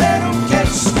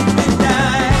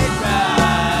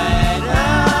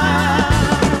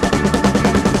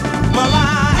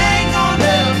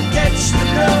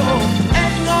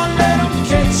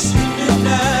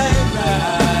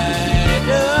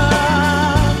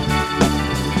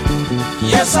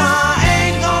 Yes, I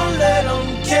ain't gonna let 'em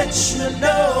catch me,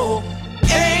 no.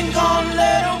 Ain't gonna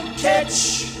let 'em catch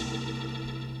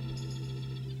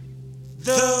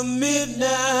the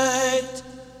midnight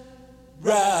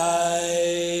rider.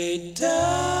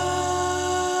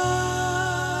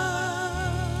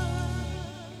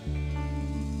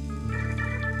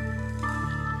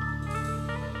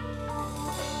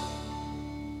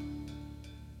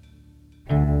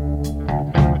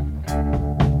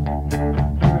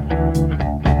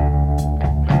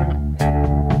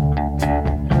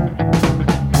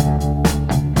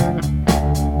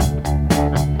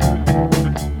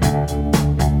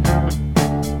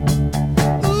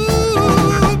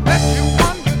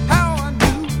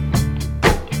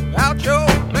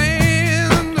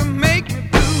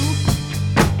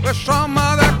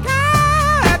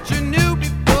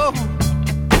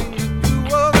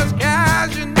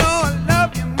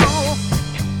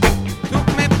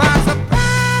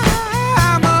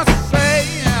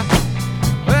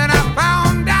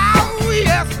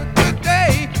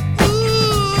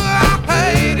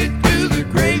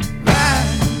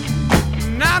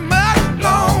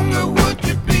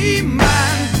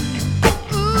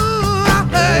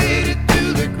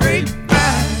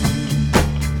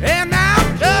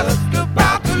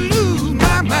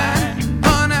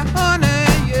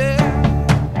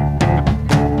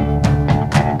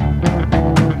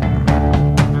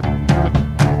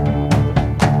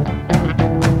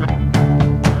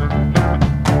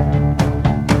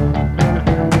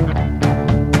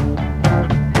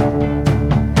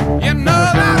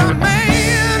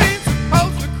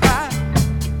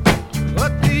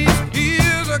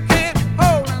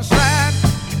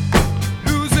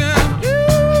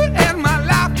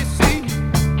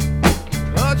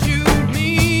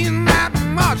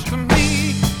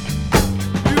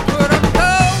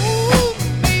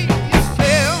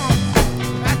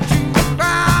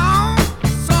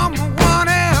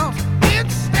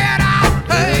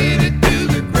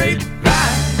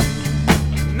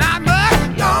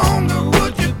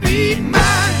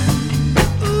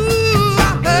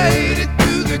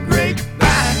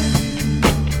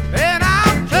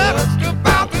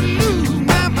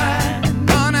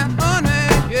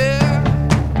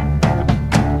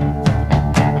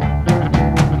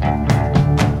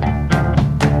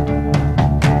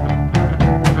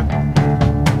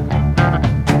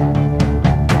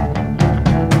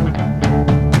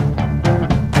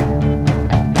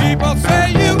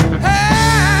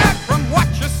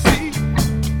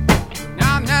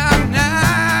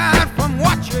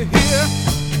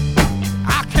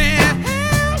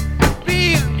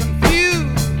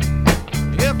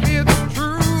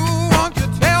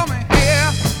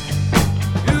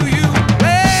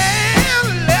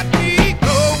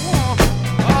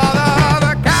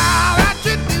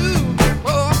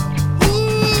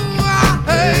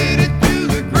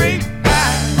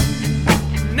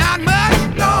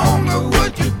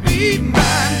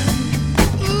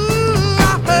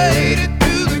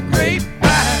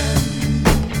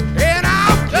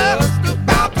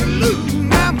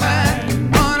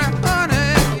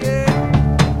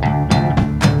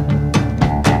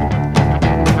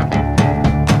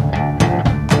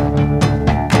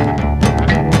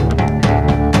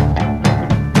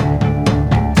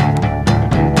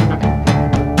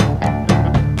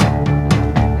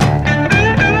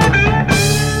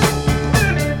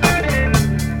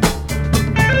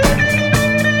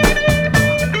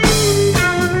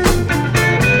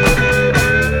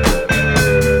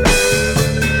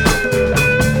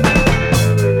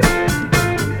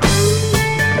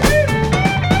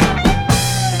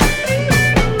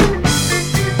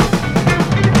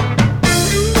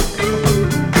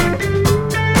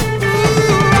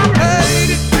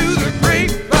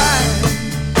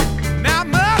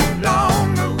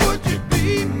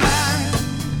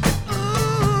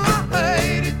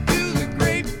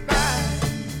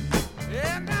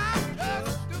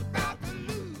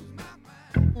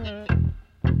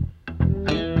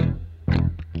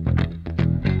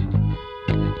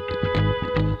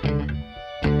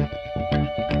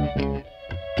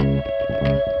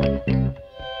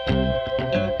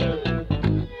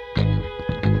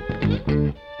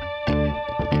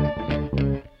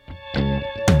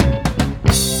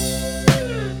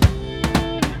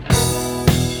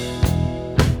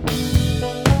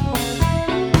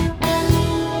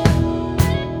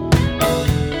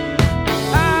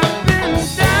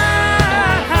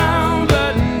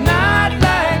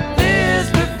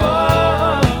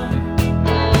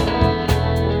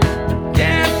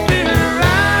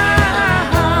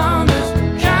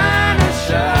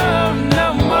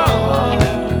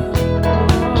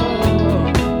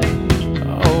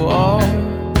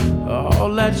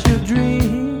 that you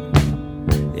dream,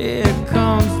 it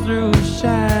comes through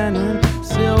shining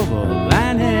silver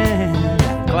lining.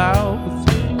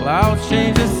 Clouds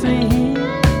change the scene,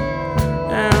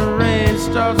 and rain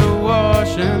starts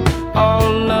washing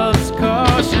all love's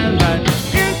caution. Like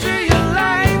into your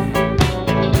life,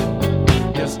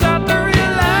 you start to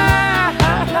realize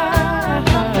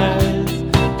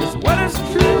just what is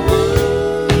true.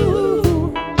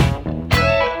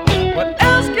 What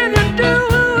else can you do?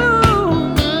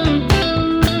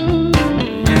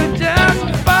 You just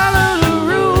follow the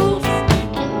rules.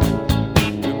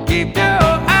 Keep your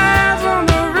eyes on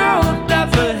the road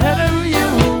that's ahead of you.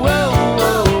 Whoa,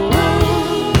 whoa,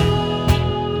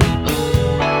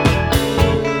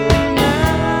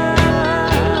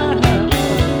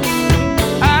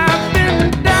 I've been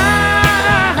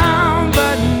down,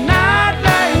 but not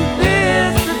like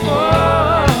this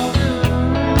before.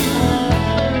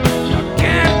 I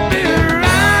can't be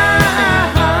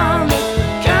around this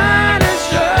kind of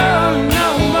show no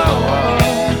more.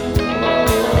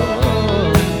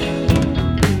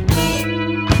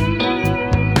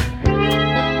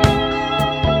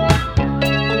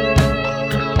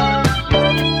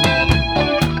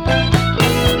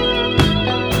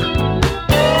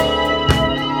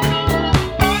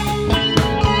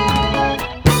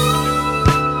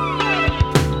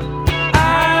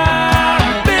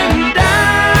 I've been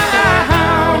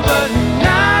down, but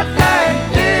not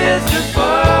like this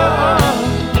before.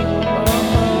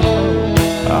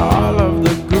 All of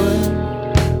the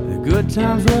good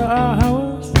times were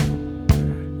ours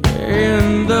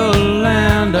in the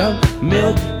land of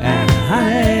milk and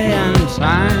honey and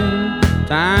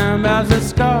time as the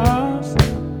scars.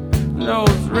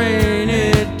 Those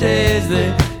rainy days,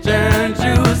 they turn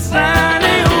to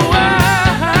sunny ones.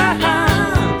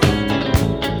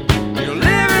 You're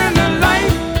living the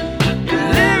life,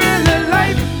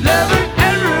 loving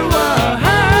everyone.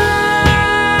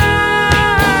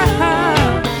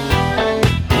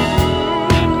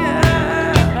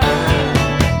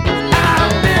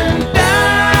 I've been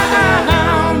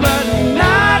down, but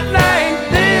not like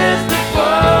this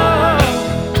before.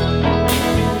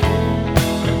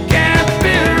 Can't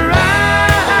be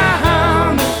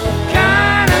around this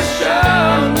kind of show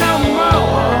no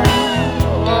more.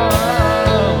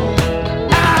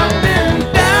 I've been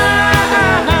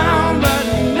down, but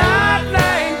not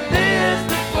like this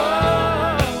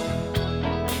before.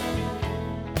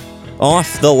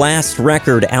 Off the last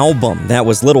record album, that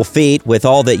was Little Feat with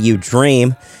All That You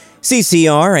Dream.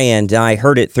 CCR and I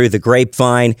Heard It Through the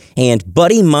Grapevine, and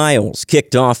Buddy Miles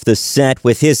kicked off the set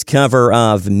with his cover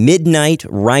of Midnight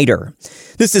Rider.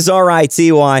 This is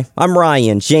RITY. I'm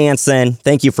Ryan Jansen.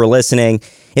 Thank you for listening.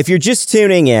 If you're just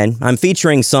tuning in, I'm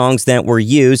featuring songs that were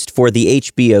used for the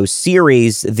HBO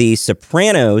series The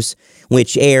Sopranos,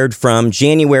 which aired from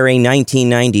January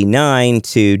 1999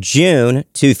 to June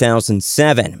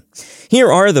 2007.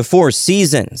 Here are the 4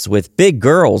 seasons with Big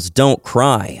Girls Don't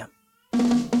Cry.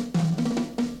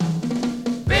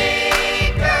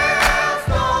 Big girls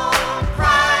don't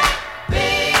cry.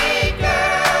 Big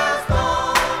girls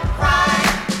don't cry.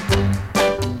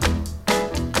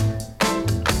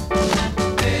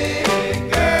 Big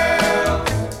girls,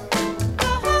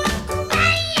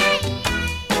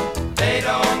 they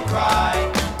don't cry.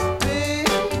 Big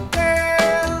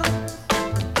girls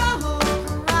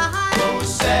don't cry. Who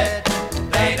said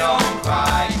they don't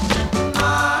cry?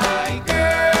 My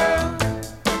girl,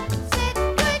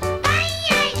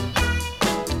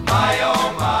 my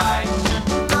oh my.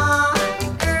 My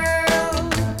girl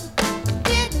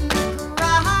didn't cry. I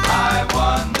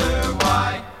wonder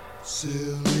why.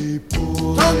 Silly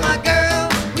boy. Told my girl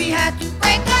we had to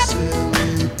break up.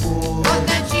 Silly boy. But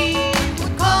then she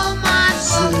would call my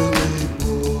phone. Silly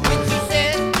boy. When she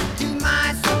said, to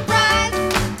my surprise,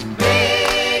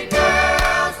 big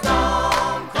girls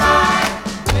don't cry.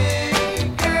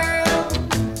 Big girls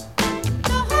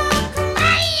don't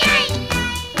cry.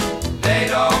 They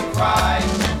don't cry.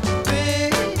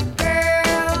 Big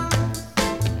girls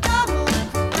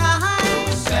don't cry.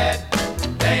 Who said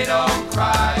they don't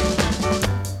cry?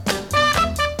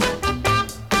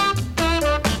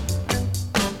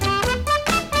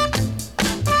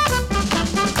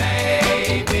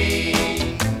 Baby,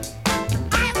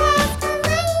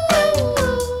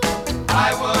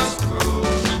 I was cruel.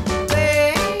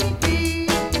 Baby,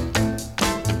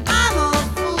 I'm a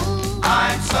fool.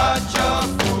 I'm such a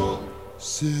fool.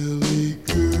 Silly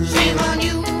girl. Shame on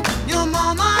you, your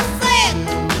mama said.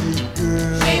 Silly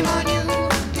girl. Shame on you,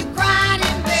 you cried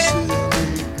in bed. Silly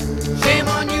girl. Shame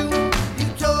on you, you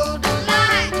told a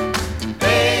lie.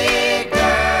 Big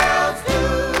girls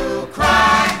do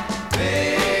cry.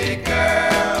 Big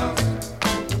girls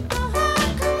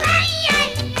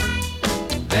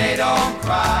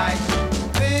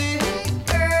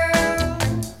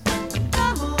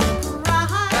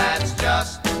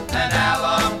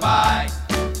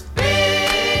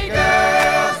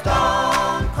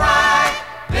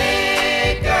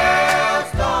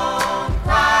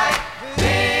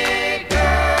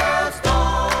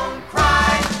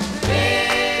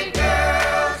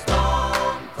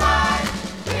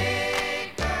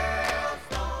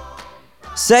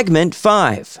Segment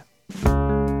 5.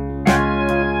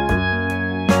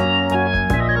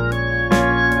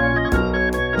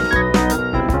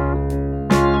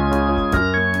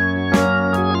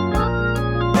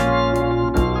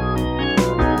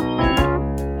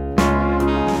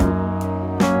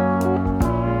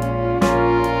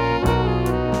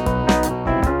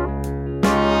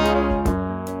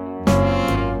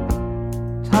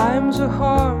 Times are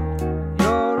hard,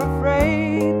 you're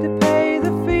afraid to pay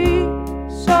the fee,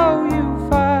 so you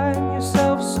find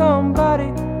yourself somebody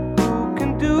who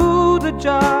can do the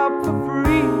job for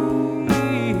free.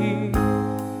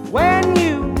 When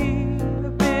you need a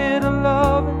bit of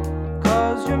loving,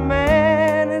 'cause your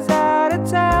man is out of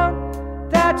town,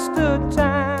 that's the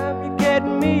time you get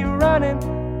me running,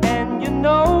 and you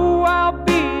know I'll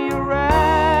be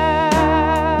around.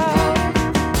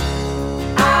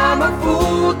 I'm a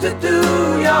fool to do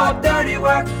your dirty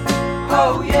work,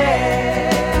 oh yeah.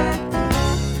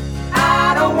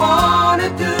 I don't wanna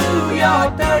do your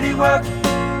dirty work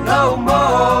no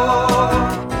more.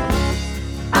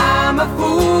 I'm a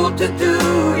fool to do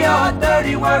your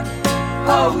dirty work,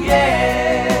 oh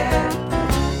yeah.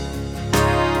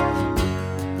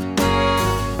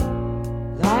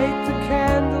 Light the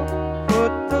candle,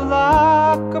 put the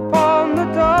lock upon the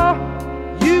door.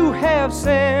 You have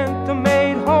sent the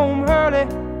maid home early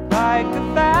like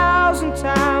 1,000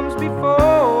 times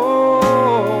before.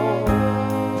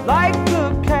 Like the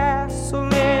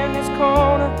castle in his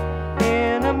corner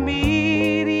in a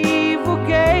medieval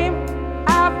game,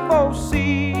 I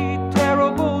foresee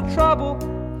terrible trouble,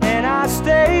 and I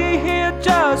stay here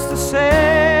just the same.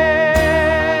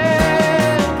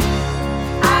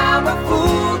 I'm a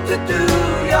fool to do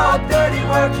your dirty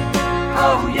work,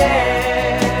 oh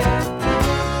yeah.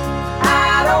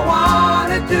 I don't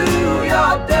wanna do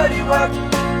your dirty work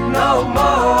no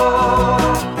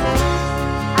more.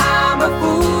 I'm a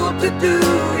fool to do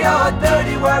your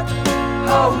dirty work,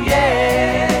 oh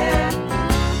yeah.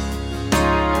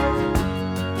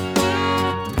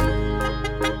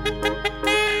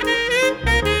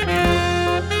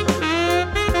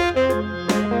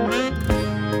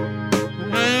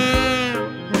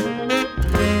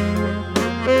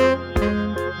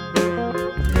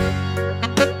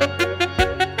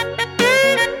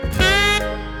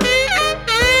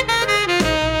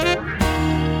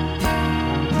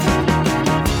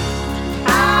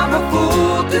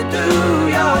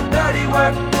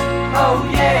 Oh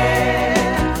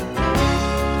yeah,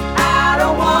 I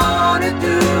don't wanna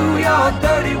do your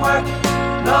dirty work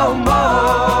no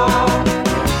more.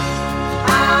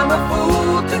 I'm a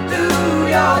fool to do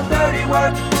your dirty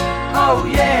work, oh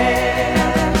yeah.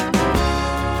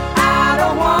 I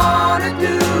don't wanna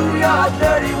do your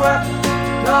dirty work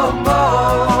no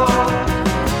more.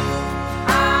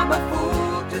 I'm a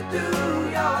fool to do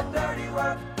your dirty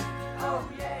work, oh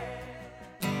yeah.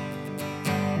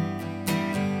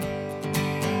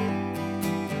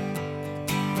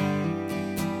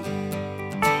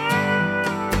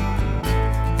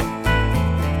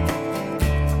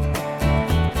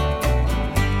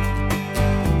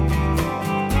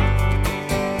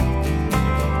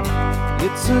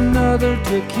 It's another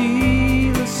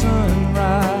tequila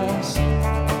sunrise,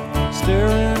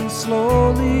 staring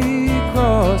slowly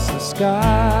across the sky.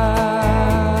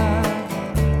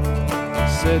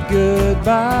 Said goodbye.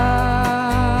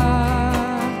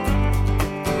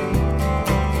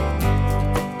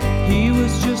 He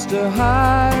was just a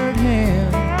hired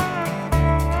hand,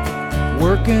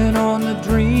 working on the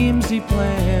dreams he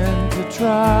planned to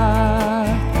try.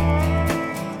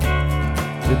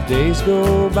 The days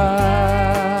go by.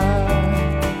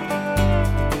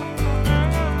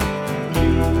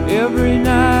 Every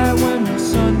night when the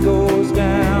sun goes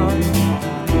down,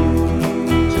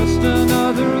 just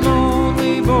another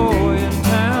lonely boy in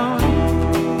town.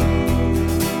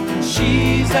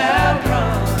 She's out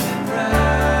running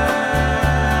round.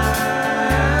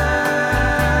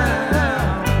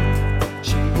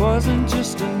 She wasn't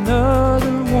just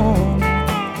another woman,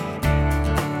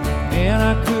 and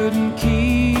I couldn't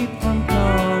keep from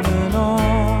coming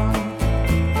on.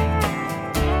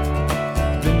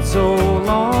 Been so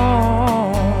long.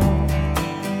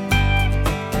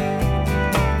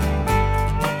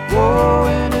 Oh,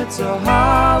 and it's a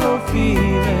hollow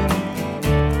feeling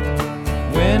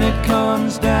when it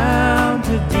comes down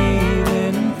to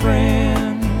dealing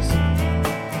friends.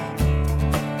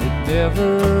 It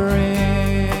never ends.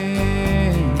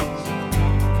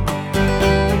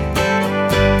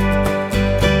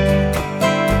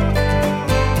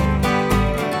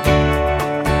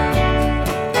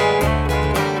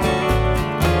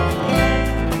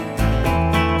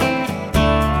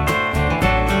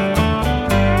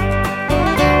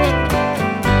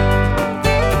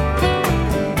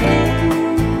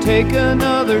 take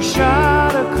another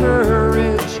shot of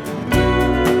courage.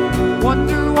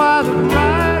 Wonder why the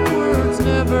right words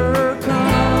never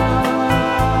come.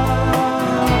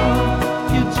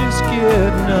 You just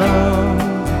get numb.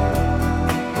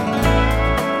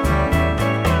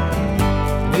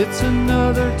 It's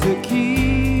another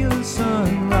tequila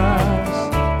sunrise.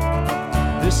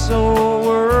 This old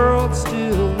world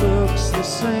still looks the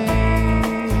same.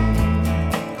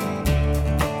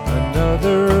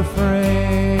 Another frame.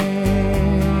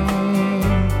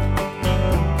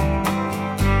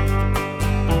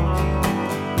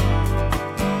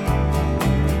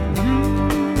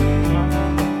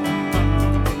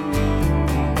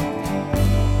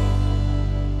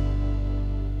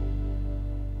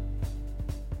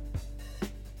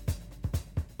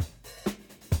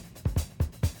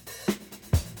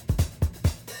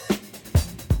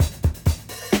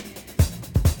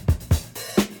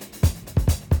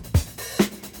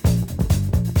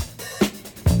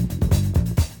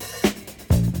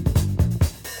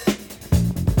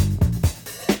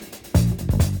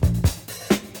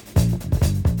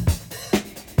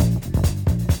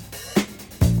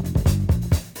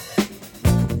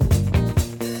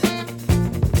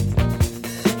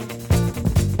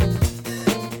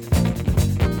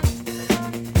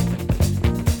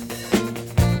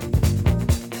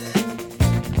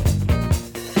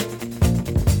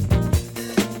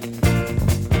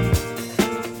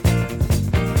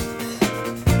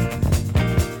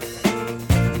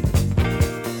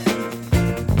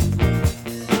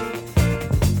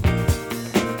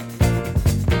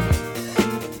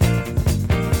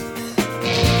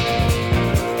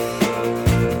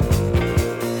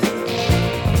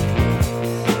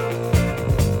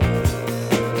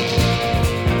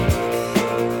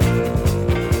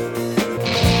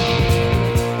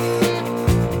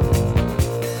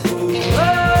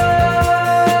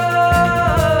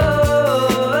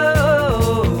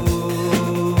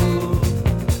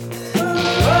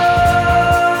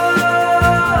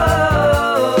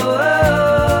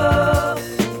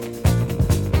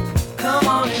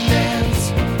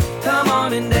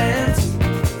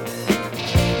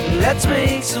 Let's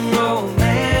make some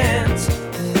romance.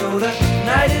 Though the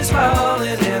night is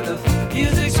falling and the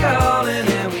music's calling,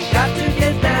 and we got to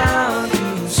get down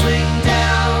to swing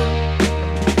down.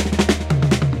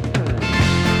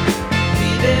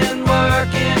 We've been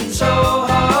working so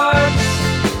hard.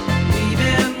 We've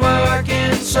been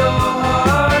working so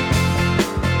hard.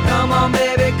 Come on,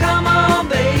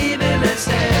 baby, let's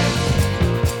dance.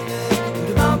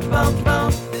 Bump, bump,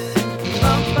 bump.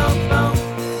 Bump, bump, bump.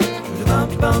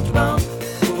 Bump, bump, bump.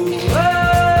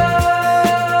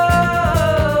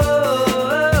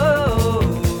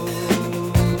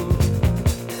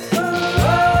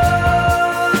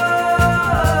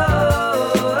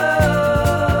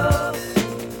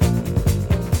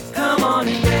 Come on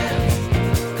and dance,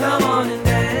 come on and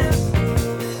dance.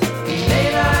 We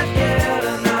may not get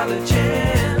another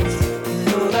chance. You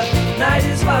know the night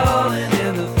is falling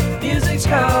and the music's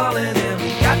calling, and we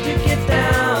got to get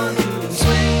down to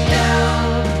swing down.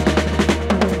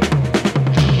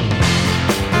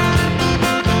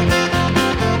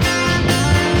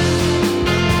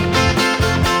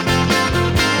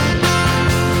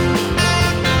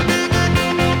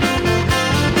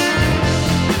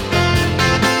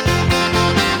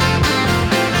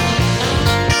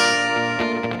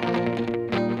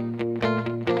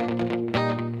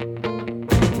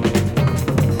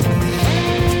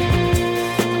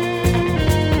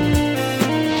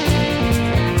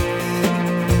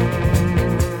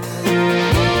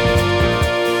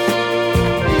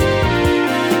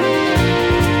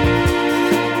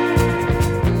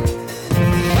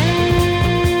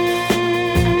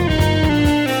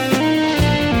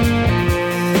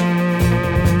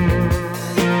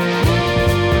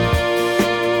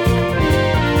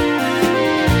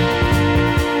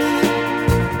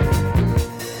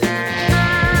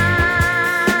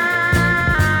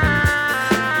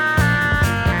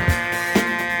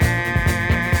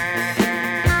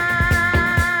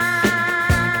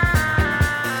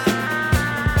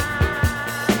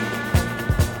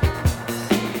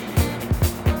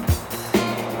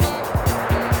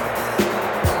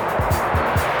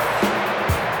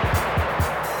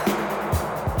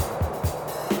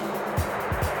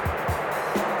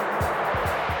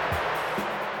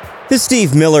 The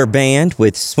Steve Miller Band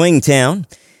with Swingtown,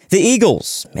 the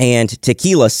Eagles, and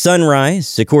Tequila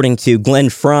Sunrise. According to Glenn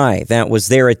Frey, that was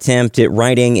their attempt at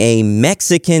writing a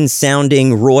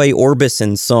Mexican-sounding Roy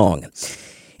Orbison song.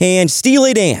 And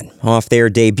Steely Dan, off their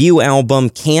debut album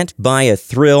Can't Buy a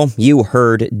Thrill, you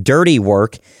heard Dirty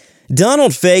Work.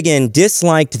 Donald Fagen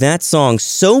disliked that song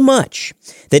so much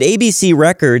that ABC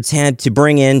Records had to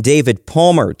bring in David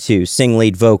Palmer to sing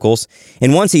lead vocals,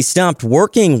 and once he stopped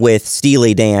working with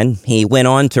Steely Dan, he went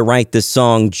on to write the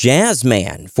song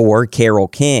Jazzman for Carole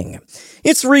King.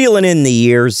 It's Reelin' in the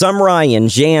Years. I'm Ryan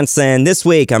Jansen. This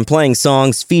week I'm playing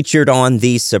songs featured on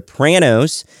The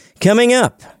Sopranos. Coming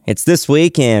up, it's This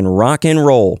Week in Rock and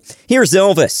Roll. Here's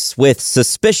Elvis with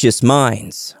Suspicious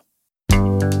Minds.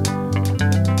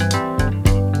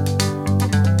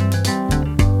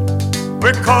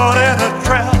 We're caught in a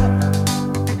trap.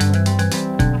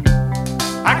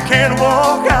 I can't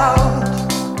walk out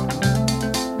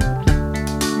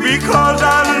because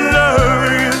I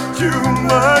love you too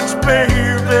much,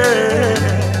 baby.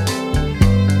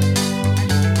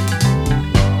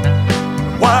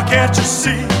 Why can't you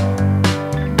see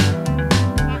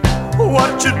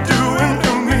what you're doing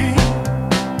to me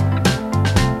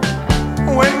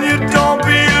when you don't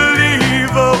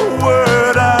believe a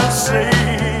word I say?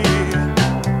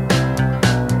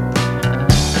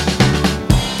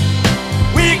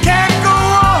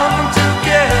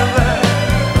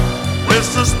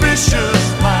 Suspicious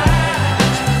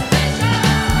minds,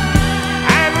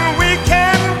 and we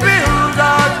can build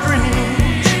our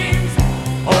dreams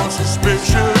on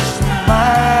suspicious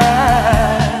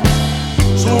minds.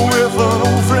 So if an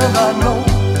old friend I know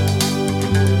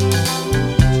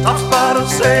stops by to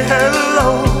say hello,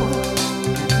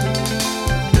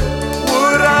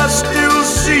 would I still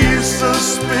see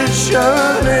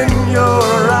suspicion in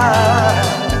your eyes?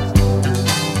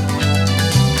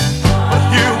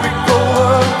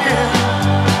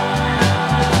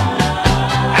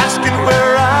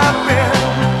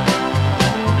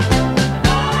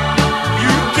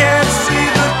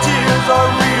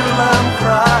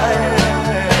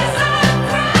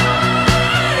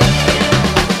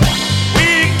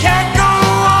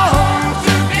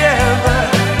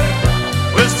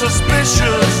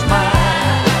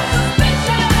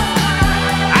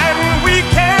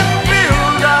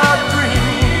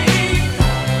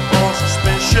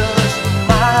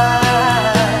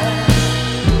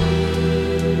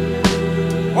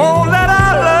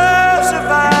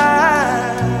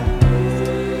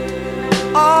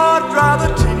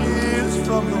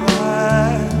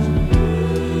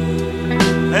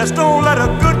 Don't let a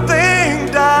good thing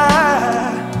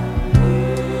die.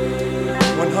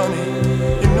 When, honey,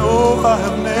 you know I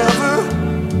have never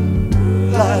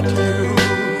lied to you.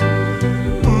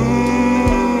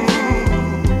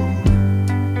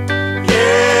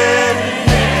 Yeah,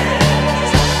 yeah.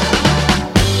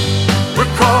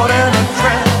 We're caught in a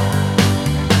trap.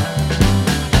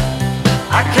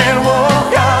 I can't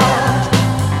walk out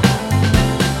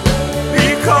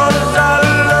because I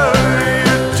love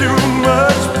you too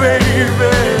much,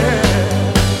 baby.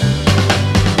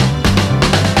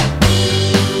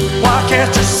 Why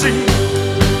can't you see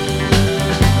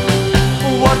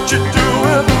what you're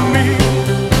doing to me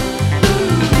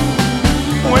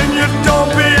when you don't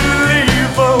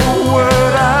believe a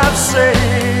word I say?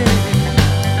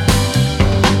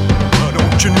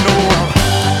 Don't you know I'm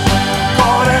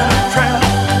caught in a trap?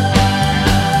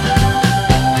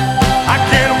 I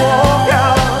can't walk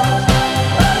out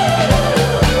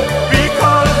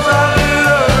because I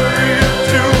love you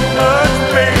too much,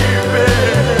 baby.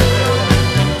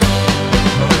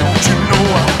 Don't you know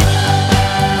I'm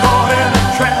caught in a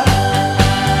trap?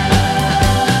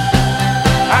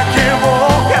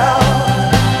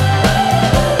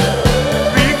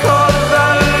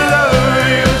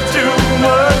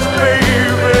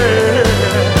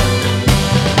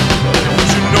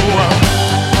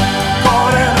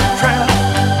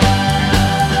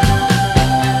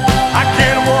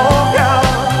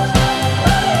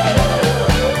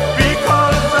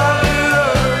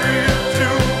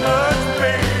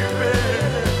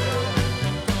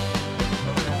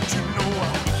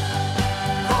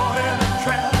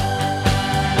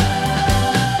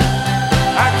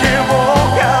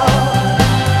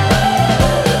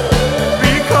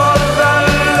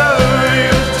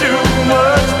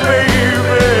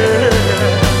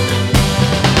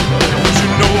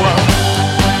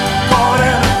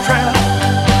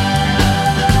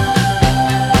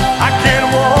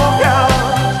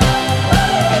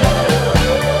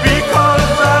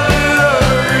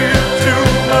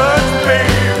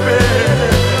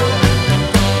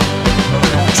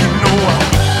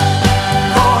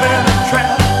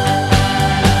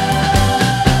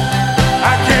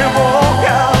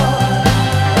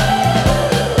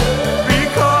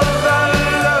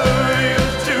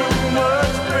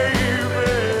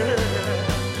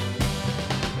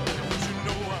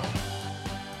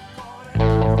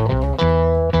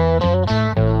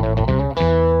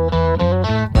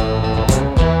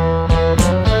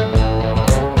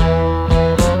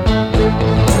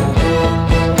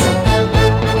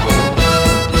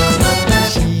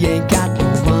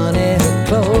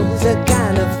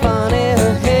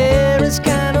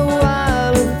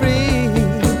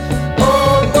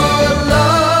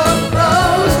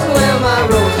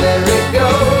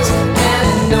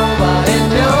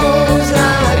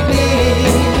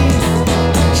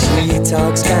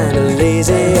 talks kinda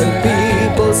lazy, and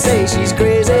people say she's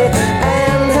crazy,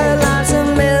 and her life's a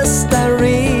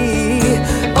mystery.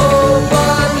 Oh,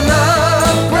 but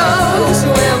love grows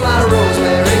where my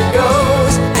rosemary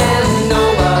goes, and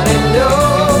nobody knows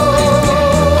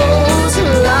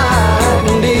like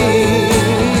me.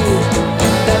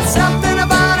 There's something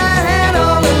about her head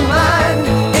on her mind.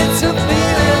 It's a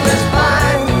feeling that's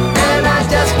fine, and I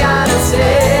just gotta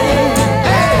say,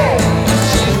 hey,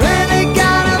 she's really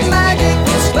got a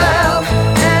magical spell,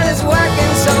 and it's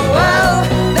working so well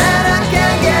that I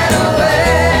can't get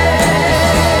away.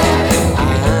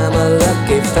 I'm a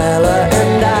lucky fella,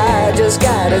 and I just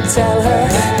gotta tell her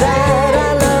that I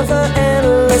love her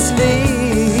endlessly.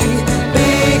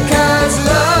 Because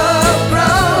love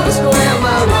grows where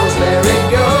my rosemary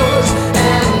goes,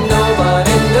 and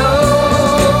nobody knows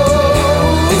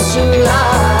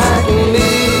like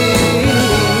me.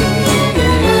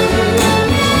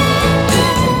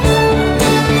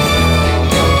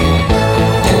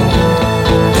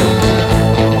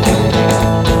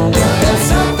 There's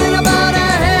something about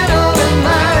her head on her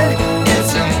mind.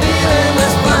 It's a feeling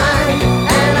that's fine,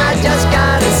 and I just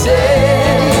gotta say,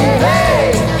 hey,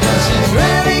 she's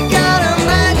really got a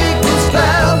magical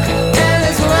spell, and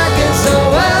it's working so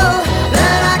well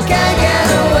that I can't get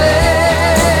away.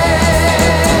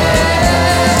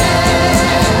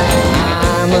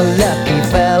 I'm a lucky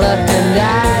fella, and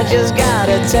I just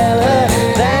gotta tell her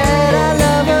that I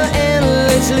love her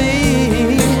endlessly.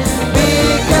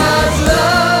 Because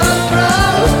love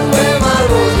grows where my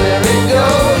rosemary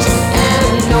goes, and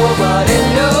nobody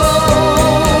knows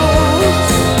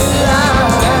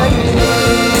like me.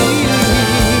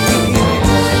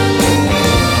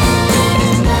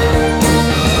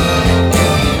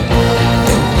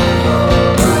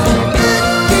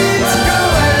 Keeps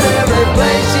growing every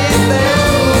place she's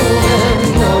been, and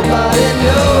nobody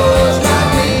knows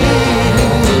like me.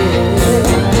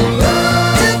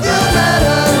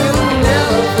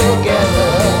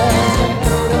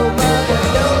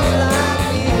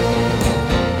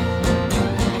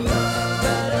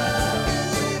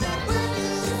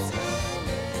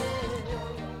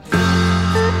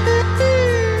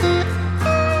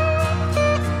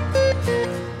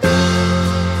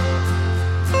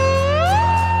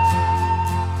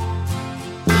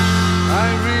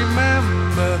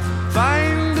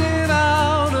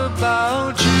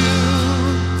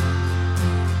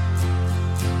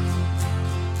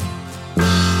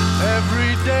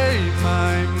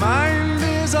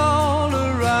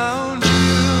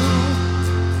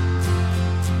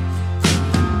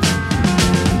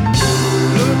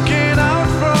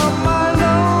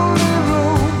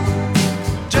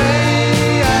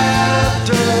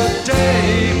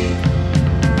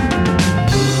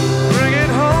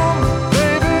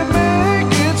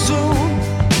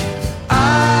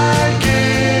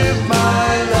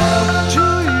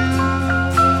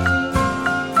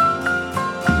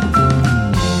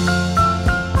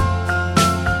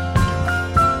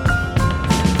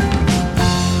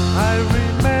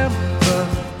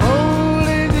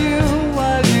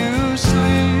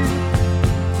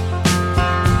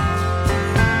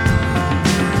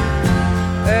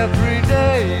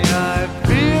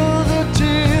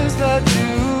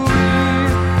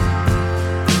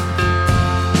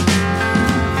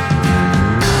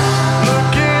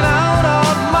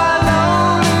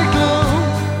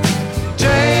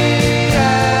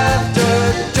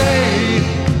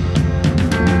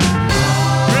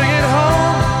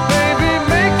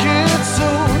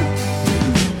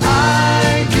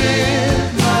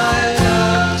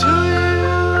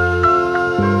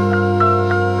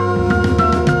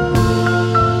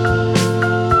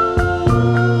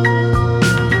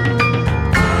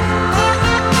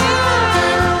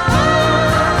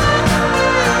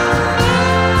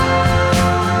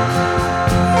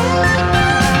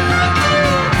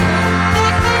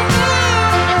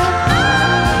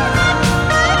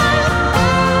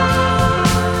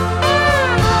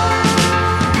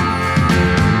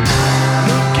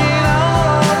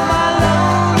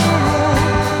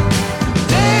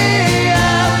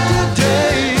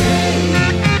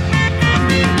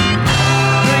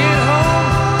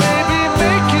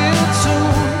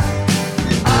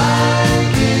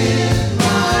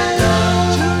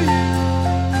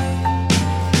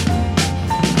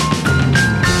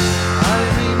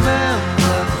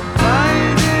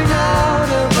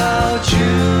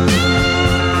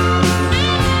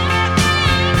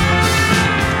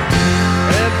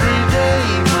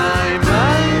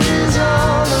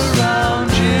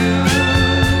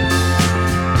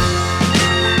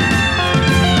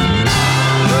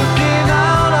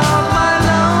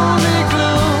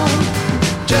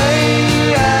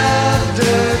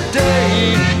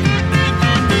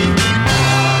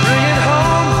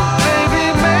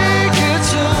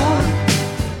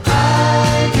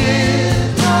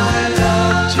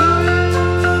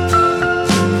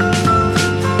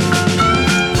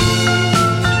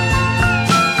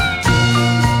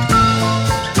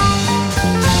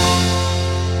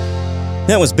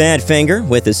 That was Badfinger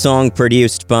with a song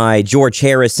produced by George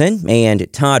Harrison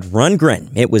and Todd Rundgren.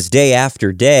 It was Day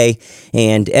After Day,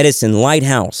 and Edison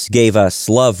Lighthouse gave us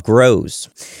Love Grows.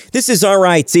 This is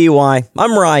RITY.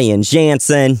 I'm Ryan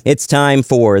Jansen. It's time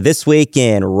for This Week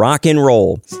in Rock and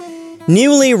Roll.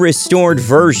 Newly restored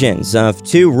versions of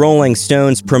two Rolling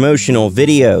Stones promotional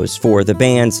videos for the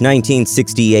band's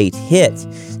 1968 hit,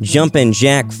 Jumpin'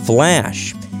 Jack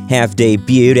Flash, have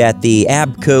debuted at the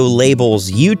ABKCO label's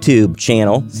YouTube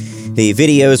channel. The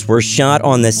videos were shot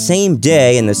on the same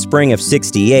day in the spring of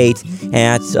 '68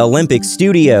 at Olympic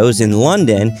Studios in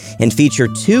London and feature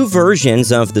two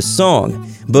versions of the song.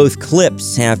 Both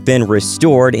clips have been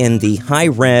restored in the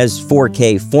high-res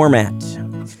 4K format.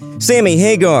 Sammy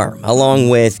Hagar, along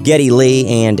with Geddy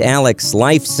Lee and Alex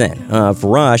Lifeson of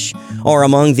Rush, are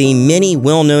among the many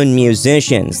well-known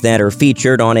musicians that are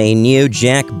featured on a new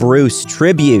Jack Bruce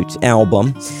tribute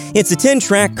album. It's a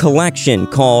 10-track collection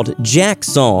called Jack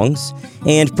Songs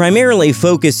and primarily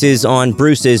focuses on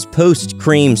Bruce's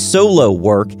post-Cream solo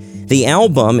work. The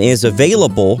album is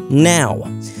available now.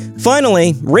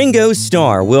 Finally, Ringo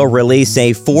Starr will release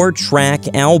a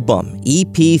 4-track album,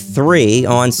 EP3,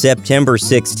 on September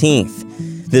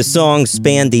 16th. The songs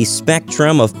span the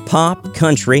spectrum of pop,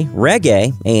 country,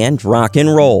 reggae, and rock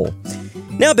and roll.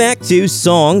 Now back to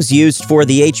songs used for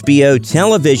the HBO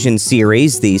television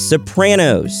series The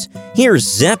Sopranos. Here's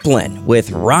Zeppelin with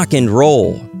Rock and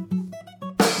Roll.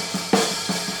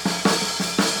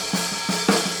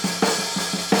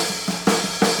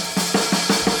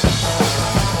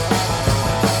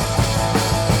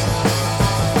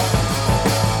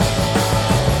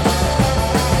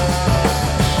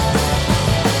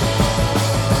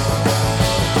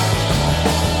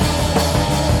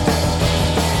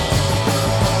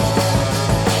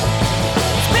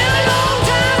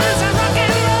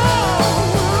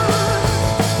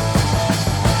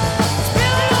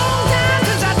 Spend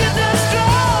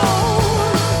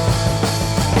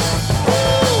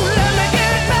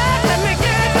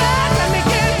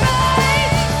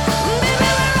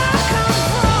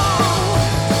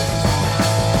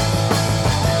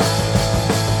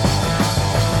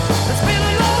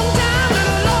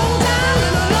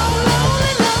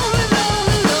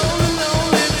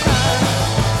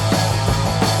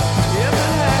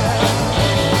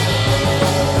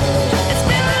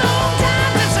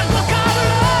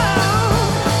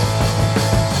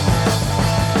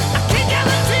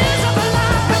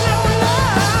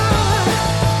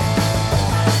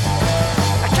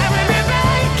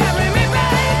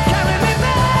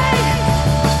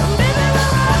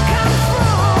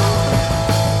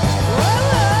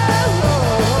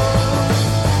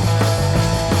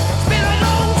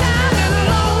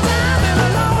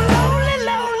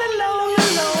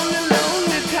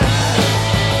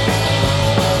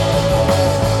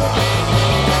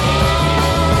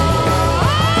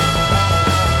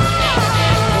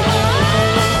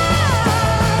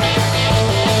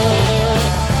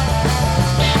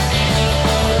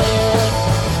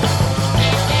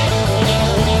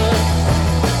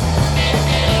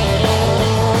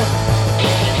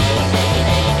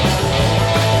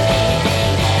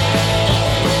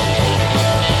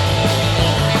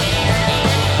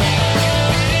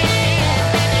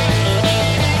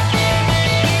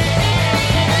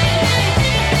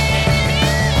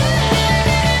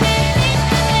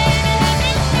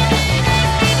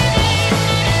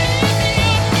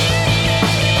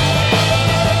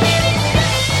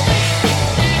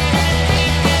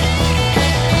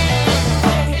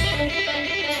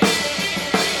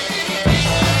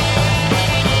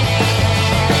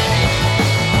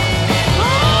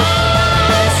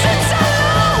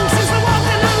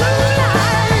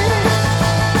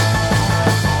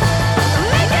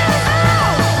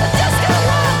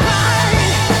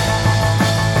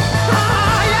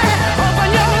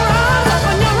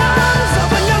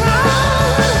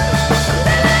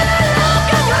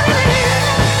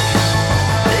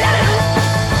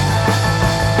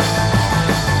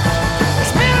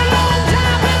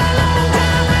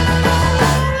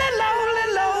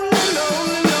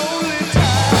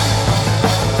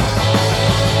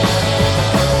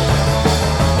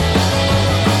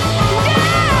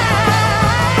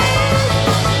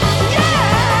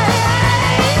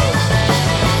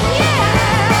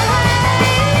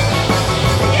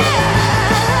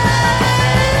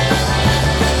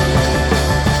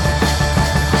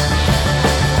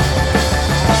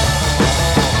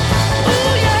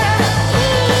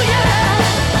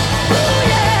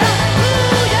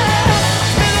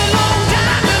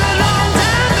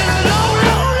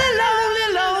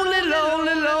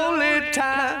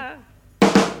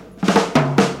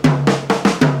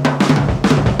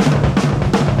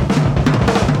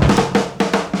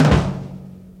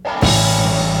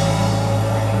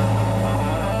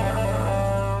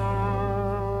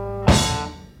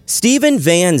Steven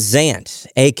Van Zandt,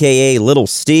 aka Little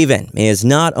Steven, is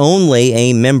not only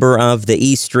a member of the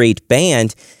E Street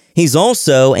Band, he's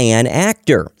also an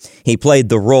actor. He played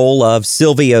the role of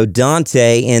Silvio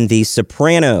Dante in The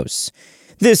Sopranos.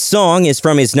 This song is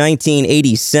from his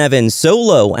 1987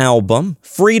 solo album,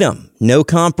 Freedom, No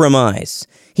Compromise.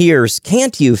 Here's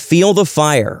Can't You Feel the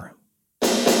Fire?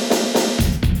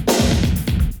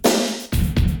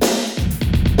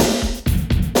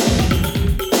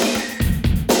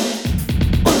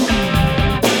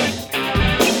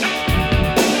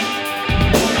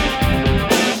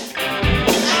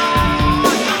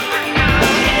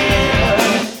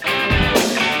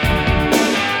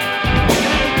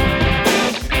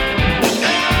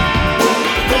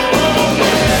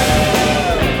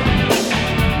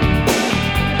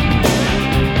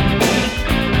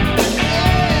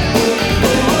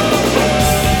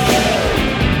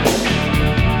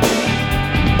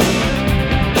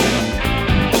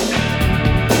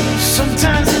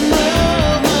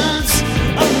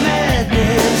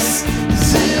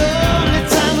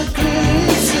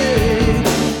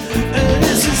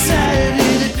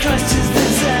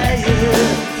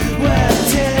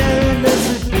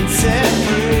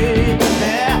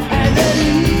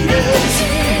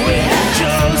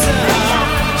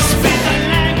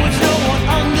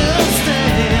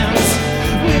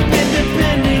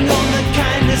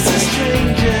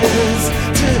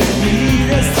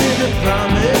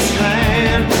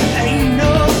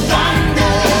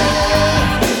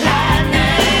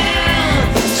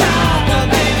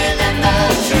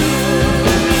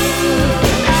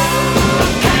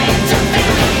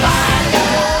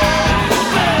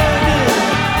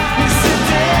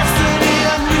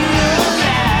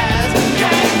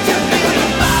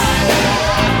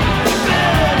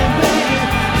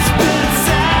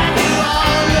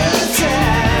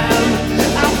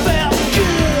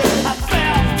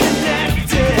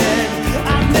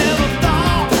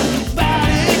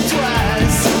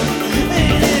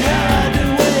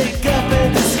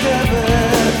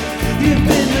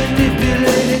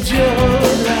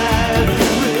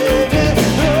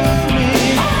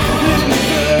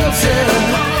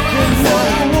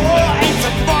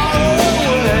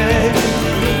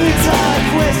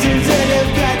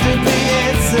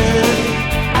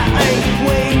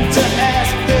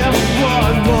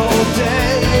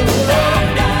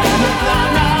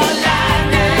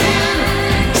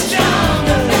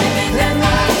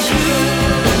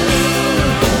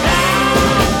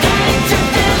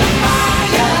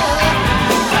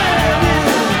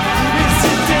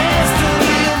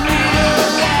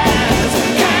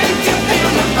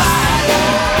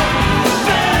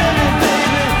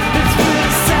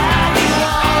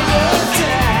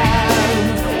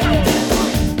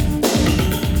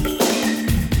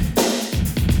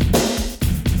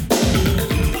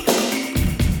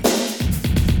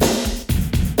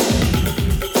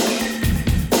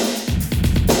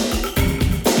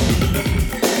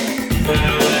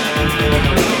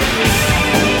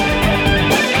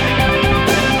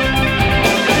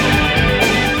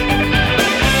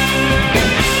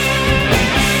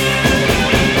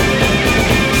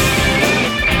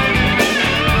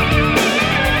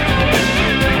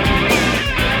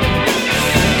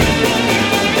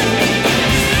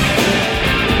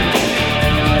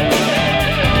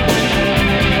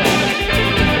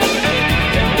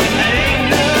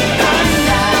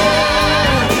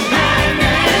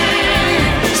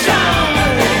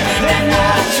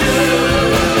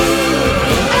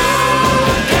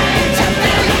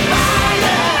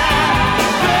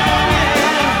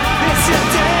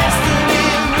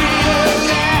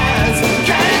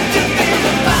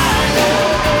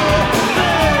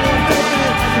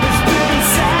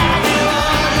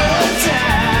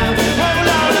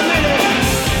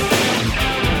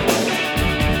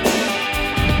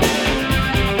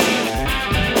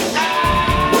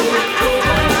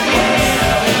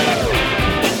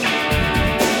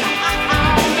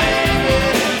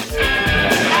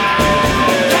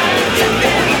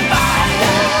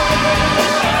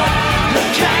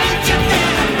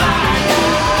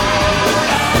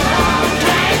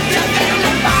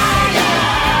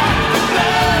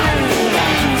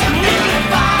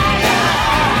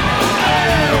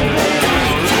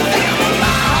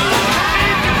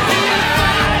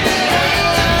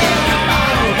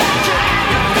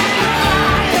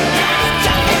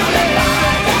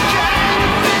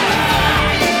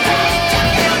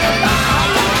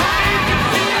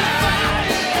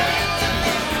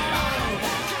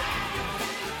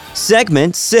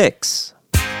 Segment 6.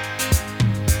 So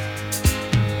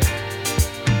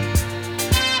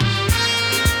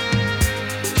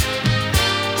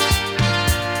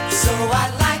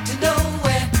I'd like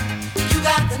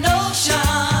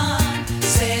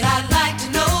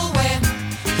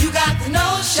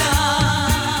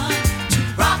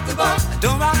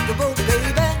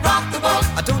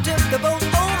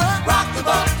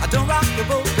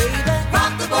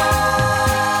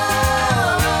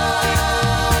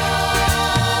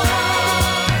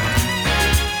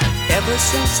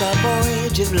since our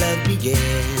voyage of love began.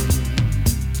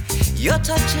 Your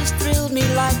touch has thrilled me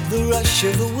like the rush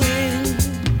of the wind,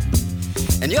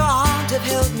 and your arms have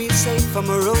held me safe from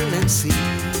a rolling sea.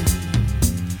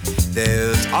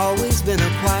 There's always been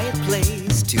a quiet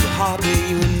place to harbor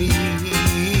you and me.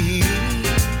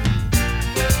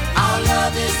 Our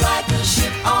love is like a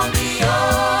ship on the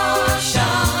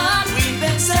ocean. We've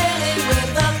been sailing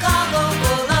with a cargo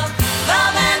full of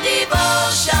love and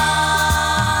devotion.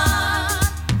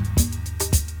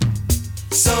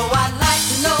 So I'd like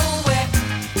to know where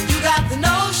you got the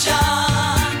notion.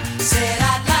 Said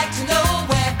I'd like to know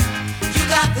where you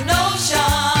got the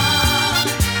notion.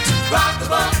 To rock the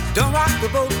boat, don't rock the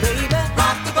boat, baby.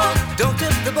 Rock the boat, don't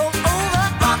tip the boat over.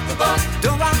 Rock the boat,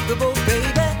 don't rock the boat,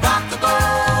 baby. Rock the boat.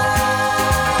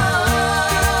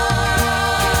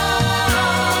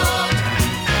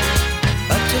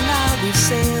 Up to now we've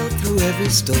sailed through every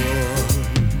storm,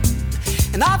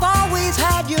 and I've always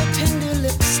had your tender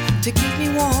lips to keep me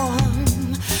warm.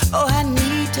 Oh, I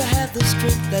need to have the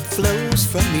strength that flows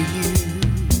from you.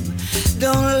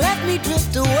 Don't let me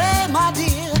drift away, my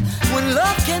dear, when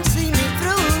love can see me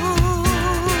through.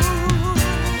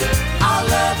 Our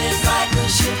love is like a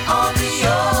ship on the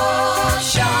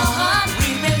ocean.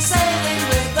 We've been sailing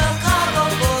with a cargo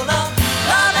full of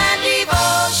love and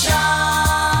devotion.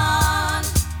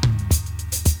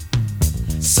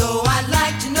 So I'd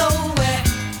like to know where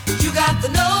you got the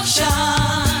notion.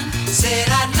 Said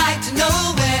I'd like to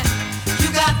know where you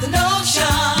got the notion.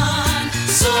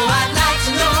 So I'd like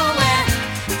to know where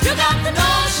you got the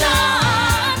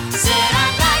notion. Said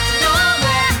I'd like to know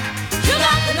where you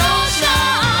got the notion.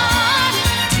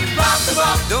 To rock the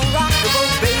boat, don't rock the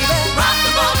boat, baby. Rock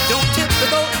the boat, don't tip the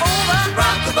boat over.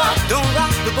 Rock the boat, don't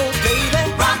rock the boat, baby.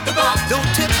 Rock the boat, don't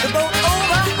tip the boat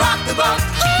over. Rock the boat,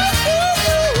 ooh, ooh,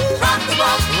 ooh. Rock the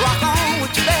boat, rock on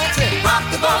with your Betsy. Rock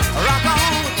the boat, rock on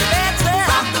with your Betsy.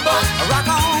 Rock the boat, rock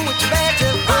on with your Betsy.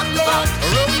 Rock the boat,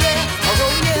 roll yeah,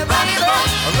 roll yeah, rock the boat,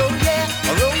 roll yeah,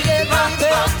 roll yeah, rock the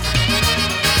boat.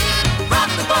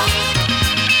 Rock the boat,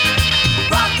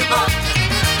 rock the boat,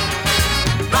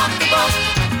 rock the boat,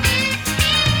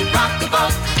 rock the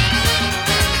boat,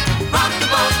 rock the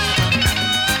boat,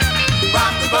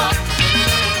 rock the boat,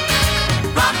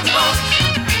 rock the boat,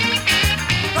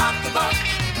 rock the boat,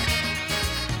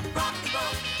 rock the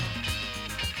boat.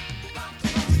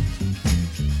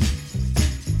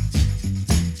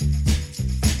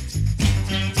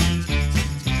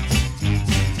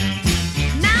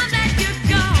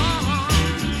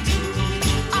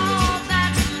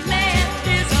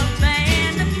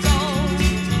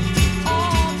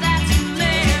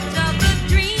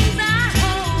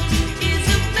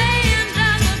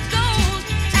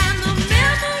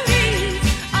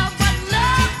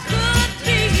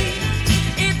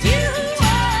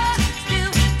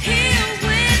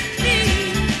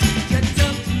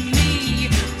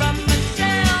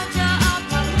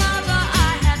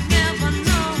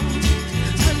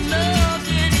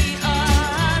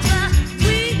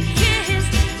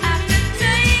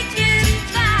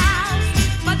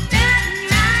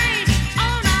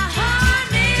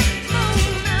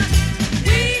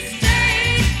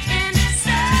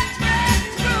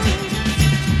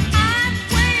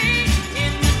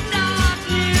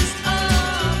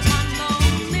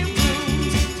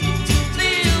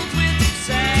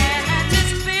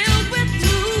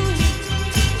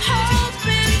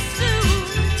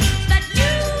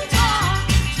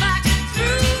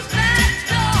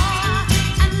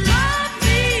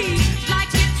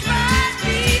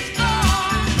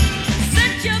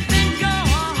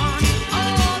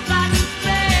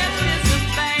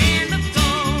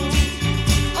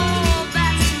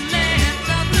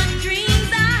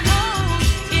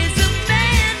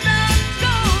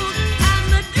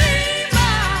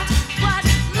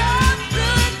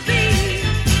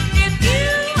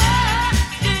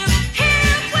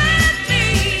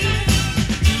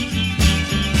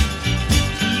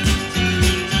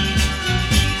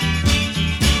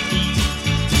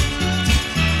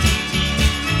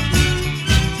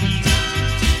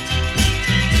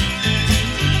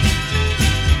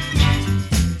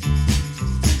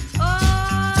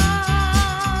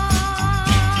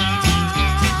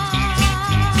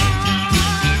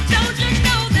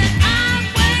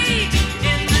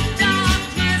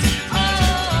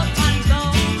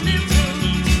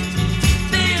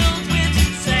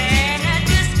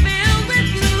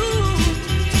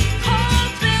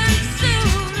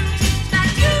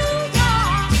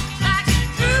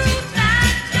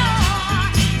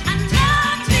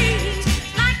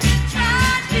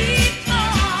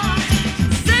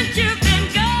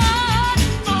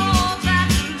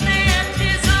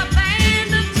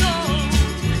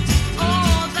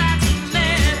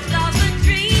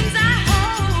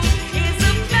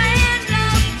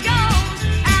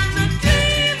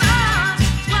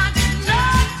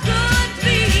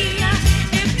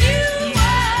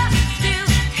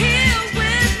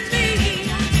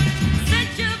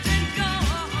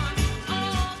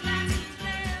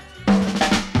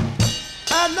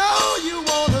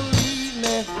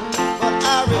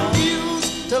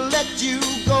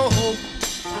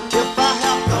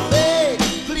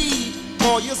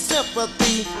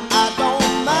 sympathy, I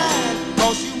don't mind,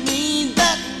 'cause you mean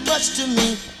that much to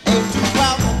me. Ain't too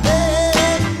proud to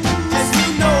beg, and you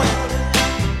know it.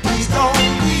 Please don't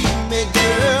leave me,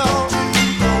 girl.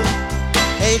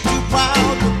 Ain't too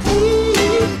proud to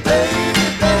plead, baby,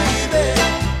 baby.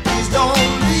 Please don't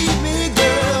leave me,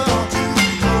 girl.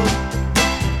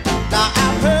 Now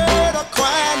I've heard a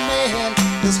crying man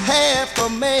is half a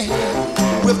man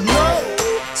with no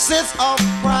sense of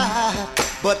pride.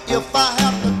 But if I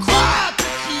have to cry to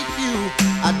keep you,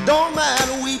 I don't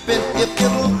mind weeping if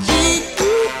it'll keep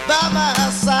you by my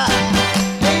side.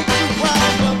 Ain't you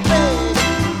proud to beg,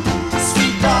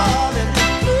 sweet darling?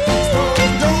 Please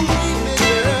don't leave me,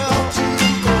 girl.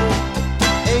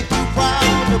 Ain't you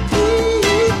proud to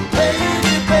plead,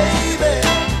 baby, baby?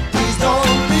 Please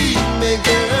don't leave me,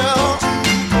 girl.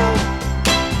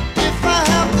 If I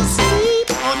have to sleep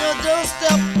on your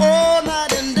doorstep all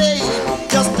night and day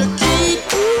just to keep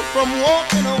you from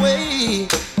walking away,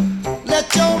 let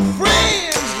your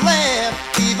friends laugh,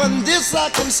 even this I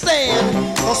can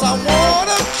stand, 'cause I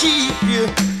wanna keep you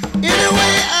any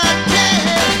way I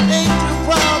can. Ain't too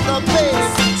proud to beg,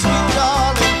 sweet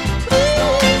darling,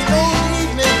 please don't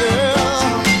leave me, girl.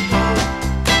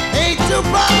 Ain't too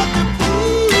proud to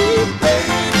plead,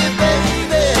 baby,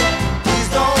 baby, please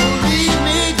don't leave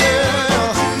me, girl.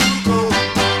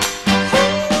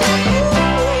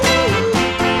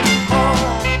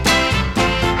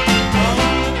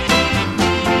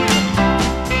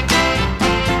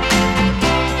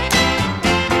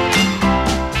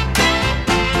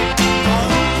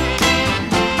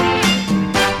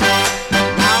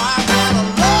 Now I got a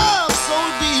love so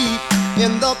deep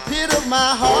in the pit of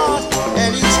my heart,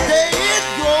 and each day it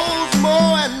grows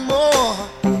more and more.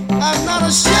 I'm not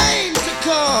ashamed to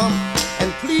come and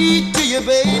plead to you,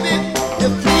 baby.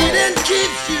 If pleading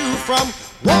keeps you from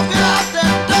walking out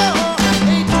that door,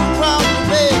 ain't too proud to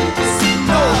beg,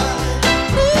 no.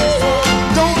 Please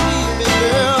don't leave me,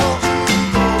 girl.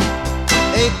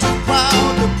 Ain't too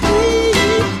proud to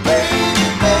plead, baby,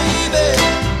 baby.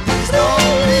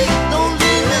 Don't leave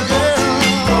me,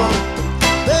 girl.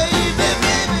 Baby,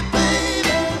 baby,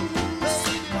 baby.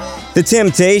 The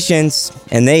Temptations,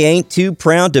 and they ain't too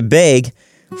proud to beg.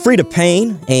 Frida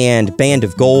Payne and Band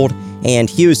of Gold and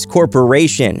Hughes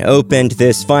Corporation opened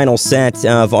this final set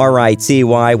of RITY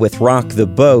with Rock the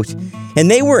Boat,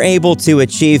 and they were able to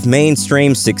achieve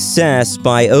mainstream success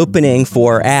by opening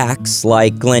for acts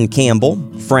like Glenn Campbell,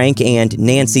 Frank and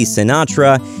Nancy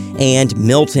Sinatra, and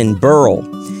Milton Berle.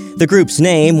 The group's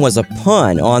name was a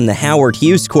pun on the Howard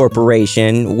Hughes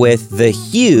Corporation, with the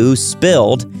Hugh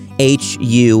spelled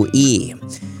H-U-E.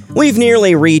 We've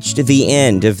nearly reached the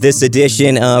end of this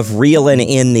edition of Reelin'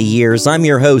 in the Years. I'm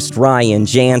your host, Ryan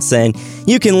Jansen.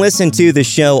 You can listen to the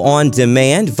show on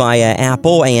demand via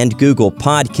Apple and Google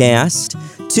Podcast,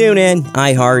 TuneIn,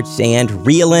 iHeart, and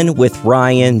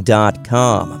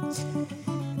ReelinWithRyan.com.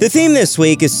 The theme this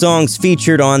week is songs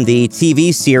featured on the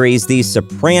TV series The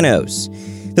Sopranos.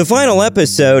 The final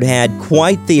episode had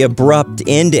quite the abrupt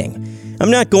ending. I'm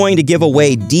not going to give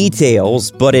away details,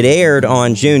 but it aired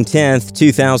on June 10th,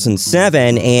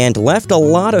 2007, and left a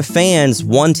lot of fans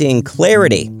wanting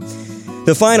clarity.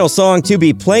 The final song to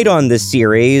be played on this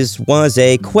series was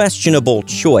a questionable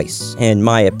choice, in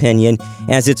my opinion,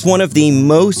 as it's one of the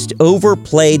most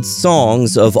overplayed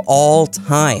songs of all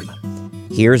time.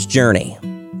 Here's Journey.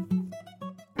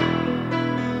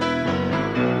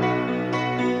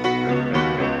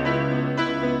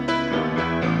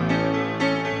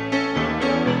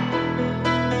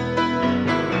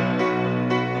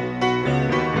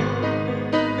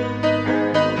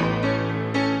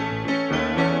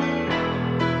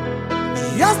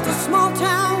 Just a small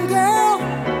town girl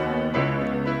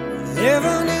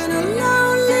living in a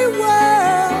lonely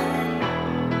world.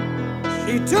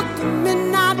 She took the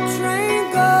midnight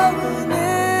train going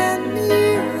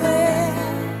anywhere.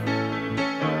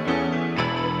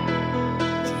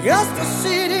 Just a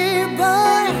city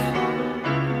boy,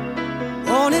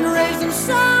 born and raised in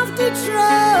South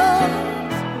Detroit.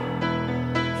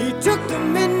 He took the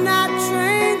midnight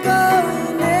train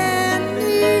going anywhere.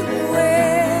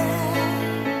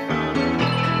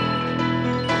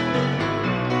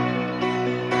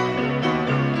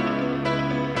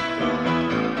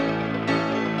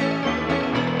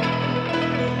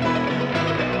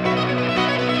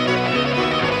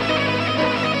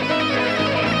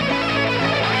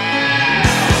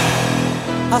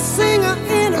 A singer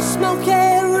in a smoky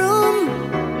room,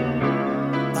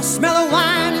 the smell of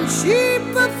wine and cheap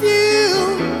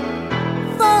perfume.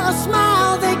 For a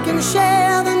smile they can share